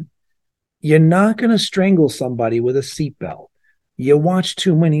saying, you're not going to strangle somebody with a seatbelt. You watch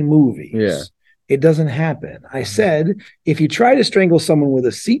too many movies. Yeah. It doesn't happen. I said, if you try to strangle someone with a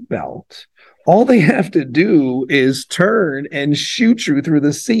seatbelt, all they have to do is turn and shoot you through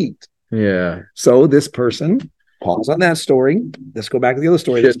the seat. Yeah. So this person, pause on that story. Let's go back to the other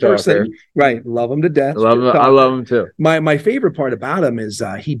story. This person, right, love him to death. I love him too. My favorite part about him is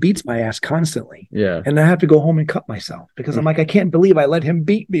he beats my ass constantly. Yeah. And I have to go home and cut myself because I'm like, I can't believe I let him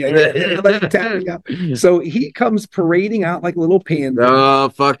beat me. I let him tap me up. So he comes parading out like a little panda. Oh,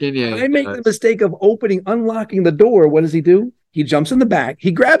 fucking yeah. I make the mistake of unlocking the door. What does he do? He jumps in the back. He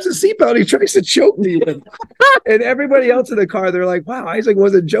grabs his seatbelt. He tries to choke me. And everybody else in the car, they're like, wow, Isaac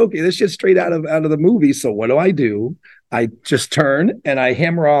wasn't joking. This shit's straight out of the movie. So what do? I just turn and I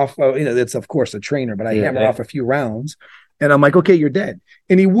hammer off, it's of course a trainer, but I hammer off a few rounds and I'm like, okay, you're dead.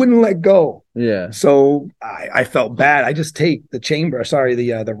 And he wouldn't let go. Yeah. So I felt bad. I just take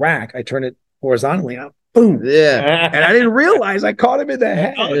the rack. I turn it horizontally up. Boom. Yeah. And I didn't realize I caught him in the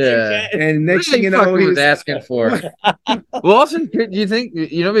head. Yeah. And next thing you know, he was asking for. Well, also, do you think,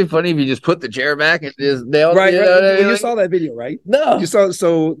 it'd be funny if you just put the chair back and just nailed it? You saw that video, right? No. You saw,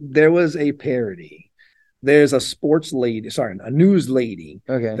 so there was a parody. There's a news lady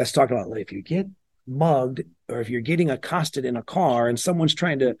that's talking about if you get mugged or if you're getting accosted in a car and someone's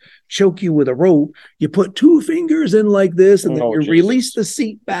trying to choke you with a rope, you put 2 fingers in like this and then you release the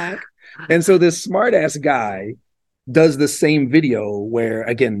seat back. And so this smart ass guy does the same video where,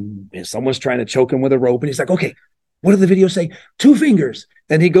 again, someone's trying to choke him with a rope and he's like, okay, what did the video say? 2 fingers.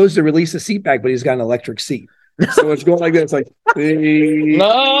 Then he goes to release the seat back, but he's got an electric seat. So it's going like this, like,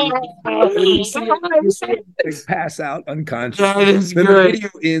 no, you see it pass out unconscious. That is then good. The video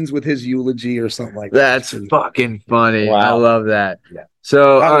ends with his eulogy or something like that. That's fucking funny. Wow. I love that. Yeah.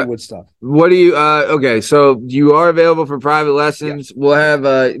 So Hollywood stuff. What do you okay, so you are available for private lessons. We'll have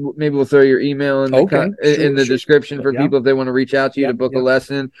maybe we'll throw your email in the description for people if they want to reach out to you to book a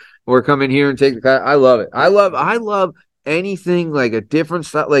lesson or come in here and take the class. I love it. I love anything like a different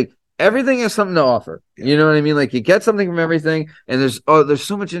stuff. Like everything has something to offer. Yeah. You know what I mean? Like you get something from everything, and there's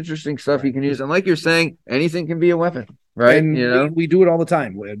so much interesting stuff you can use. And like you're saying, anything can be a weapon, right? And we do it all the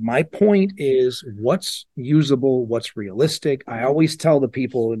time. My point is what's usable, what's realistic. I always tell the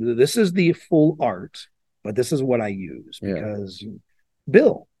people this is the full art, but this is what I use because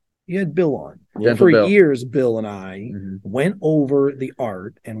Bill, you had Bill on. For years, Bill and I went over the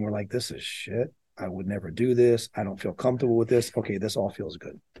art and we're like, this is shit. I would never do this. I don't feel comfortable with this. Okay, this all feels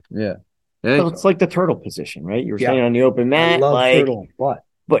good. Yeah. So it's like the turtle position, right? You were standing on the open mat. I love turtle,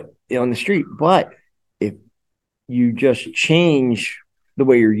 but on the street. But if you just change the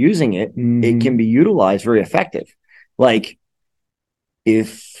way you're using it, it can be utilized very effective. Like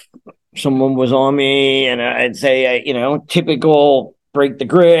if someone was on me and I'd say, typical break the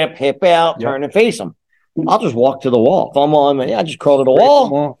grip, hip out, turn and face them. I'll just walk to the wall. If I'm on, I just crawl to the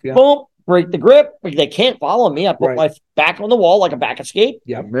wall. Boom. Break the grip. If they can't follow me, I put my back on the wall like a back escape.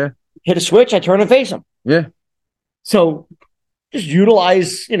 Hit a switch, I turn and face them. Yeah. So just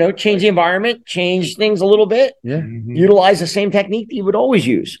utilize, change the environment, change things a little bit. Yeah. Utilize the same technique that you would always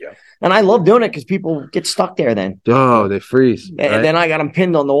use. Yeah. And I love doing it because people get stuck there then. Oh, they freeze. And then I got them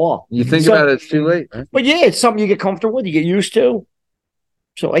pinned on the wall. You think about it, it's too late. Right? But yeah, it's something you get comfortable with, you get used to.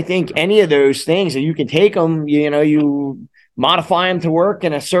 So I think any of those things that you can take them, you modify them to work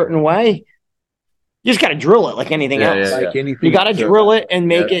in a certain way. You just got to drill it like anything else. Like anything. You got to drill it and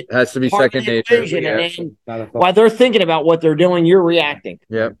make it has to be part of second the nature. equation, Yeah. and then while they're thinking about what they're doing, you're reacting.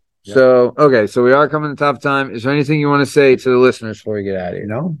 Yep. So, okay, so we are coming to top time. Is there anything you want to say to the listeners before we get out of here?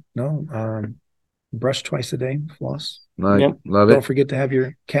 No. Brush twice a day, floss. Love Don't it. forget to have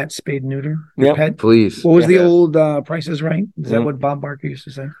your cat spayed and neuter. Your pet. Please. What was the old Price is Right? Is that Mm. what Bob Barker used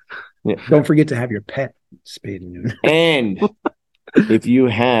to say? Yeah. Don't forget to have your pet spayed and neutered. And if you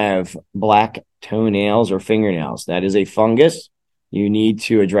have black toenails or fingernails, that is a fungus. You need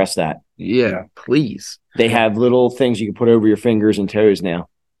to address that. Yeah, please. They have little things you can put over your fingers and toes now.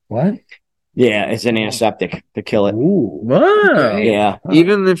 What? Yeah, it's an antiseptic to kill it. Ooh. Wow. Yeah.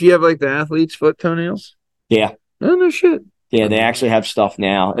 Even if you have like the athlete's foot toenails? Yeah. Oh, no shit. Yeah, they actually have stuff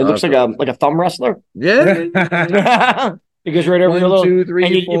now. It looks like a thumb wrestler. Yeah. It goes right over your 1, little, 2, 3,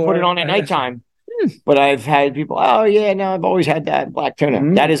 and you 4. put it on at nighttime. But I've had people, oh yeah, no, I've always had that black toenail.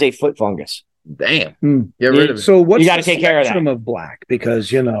 Mm. That is a foot fungus. Damn. Hmm. Get rid of it. So what's You gotta the take care of that. spectrum of black?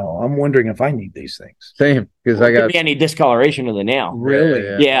 Because I'm wondering if I need these things. Same. Because There I could got. be any discoloration of the nail. Really?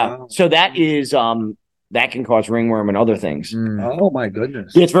 Yeah. Yeah. Wow. So that is that can cause ringworm and other things. Mm, Oh my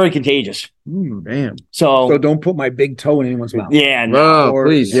goodness. It's very contagious. damn. So don't put my big toe in anyone's mouth. Yeah, no. Oh, Or-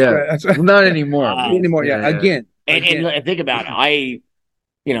 please. Yeah. That's Not anymore. anymore. Yeah. Again. And think about it.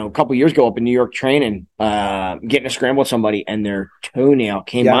 A couple years ago up in New York training, getting a scramble with somebody, and their toenail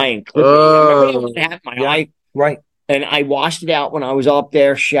came Yeah. by and clipped Oh. me. Remember that? My Yeah. eye, Right. and I washed it out when I was up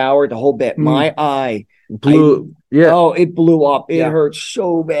there, showered the whole bit. Mm. My eye, Blue. Yeah. oh, it blew up. It Yeah. hurt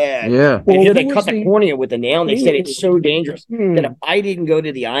so bad. Yeah. And here they who cut was the cornea with the nail, and they said it's so dangerous that if I didn't go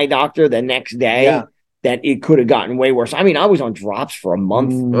to the eye doctor the next day, Yeah. that it could have gotten way worse. I mean, I was on drops for a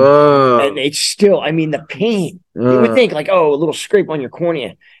month, Oh. and it's still, the pain. You would think like, oh, a little scrape on your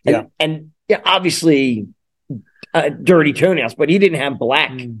cornea. And obviously dirty toenails, but he didn't have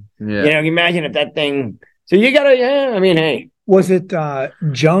black. Yeah. Imagine if that thing. So you gotta, hey. Was it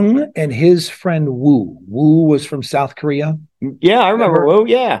Jung and his friend Wu? Wu was from South Korea Yeah, I remember. Oh,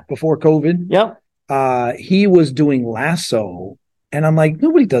 yeah. before COVID. Yep. He was doing lasso, and I'm like,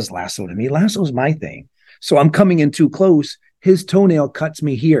 nobody does lasso to me. Lasso's my thing. So I'm coming in too close. His toenail cuts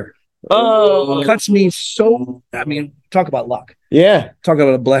me here. Oh, Cuts me so. Talk about luck. yeah. Talk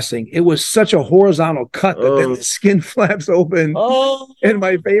about a blessing. It was such a horizontal cut that then the skin flaps open. Oh, And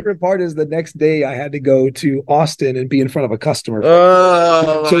my favorite part is the next day I had to go to Austin and be in front of a customer.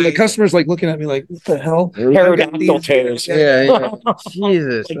 Oh. So the customer's like looking at me like, what the hell? pterodactyl toes. Yeah.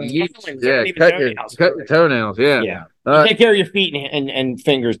 Jesus. Like Yeah. talons, they're not even toenails. Cut your toenails. Yeah. Yeah. All right. Take care of your feet and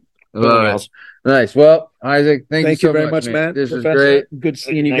fingers. All right. Toenails. Nice. Well, Isaac, thank you so very much, Matt. This is Professor. great. Good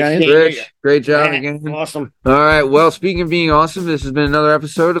seeing you Nice guys. seeing you. Rich, great job Yeah, again. Awesome. All right. Well, speaking of being awesome, this has been another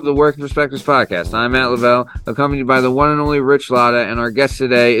episode of the Working Perspectives Podcast. I'm Matt Lavelle, accompanied by the one and only Rich Latta, and our guest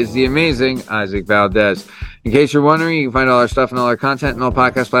today is the amazing Isaac Valdez. In case you're wondering, you can find all our stuff and all our content on all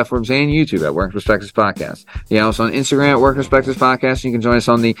podcast platforms and YouTube at Working Perspectives Podcast. You can also on Instagram at Working Perspectives Podcast. You can join us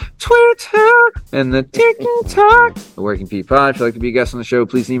on the Twitter and the TikTok. The Working P Pod. If you'd like to be a guest on the show,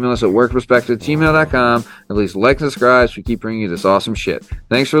 please email us at workperspective@gmail.com. And please like and subscribe so we keep bringing you this awesome shit.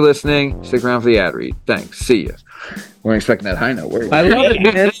 Thanks for listening. Stick around for the ad read. Thanks. See ya. We're expecting that high note. I love it,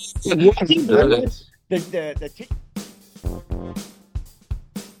 man. The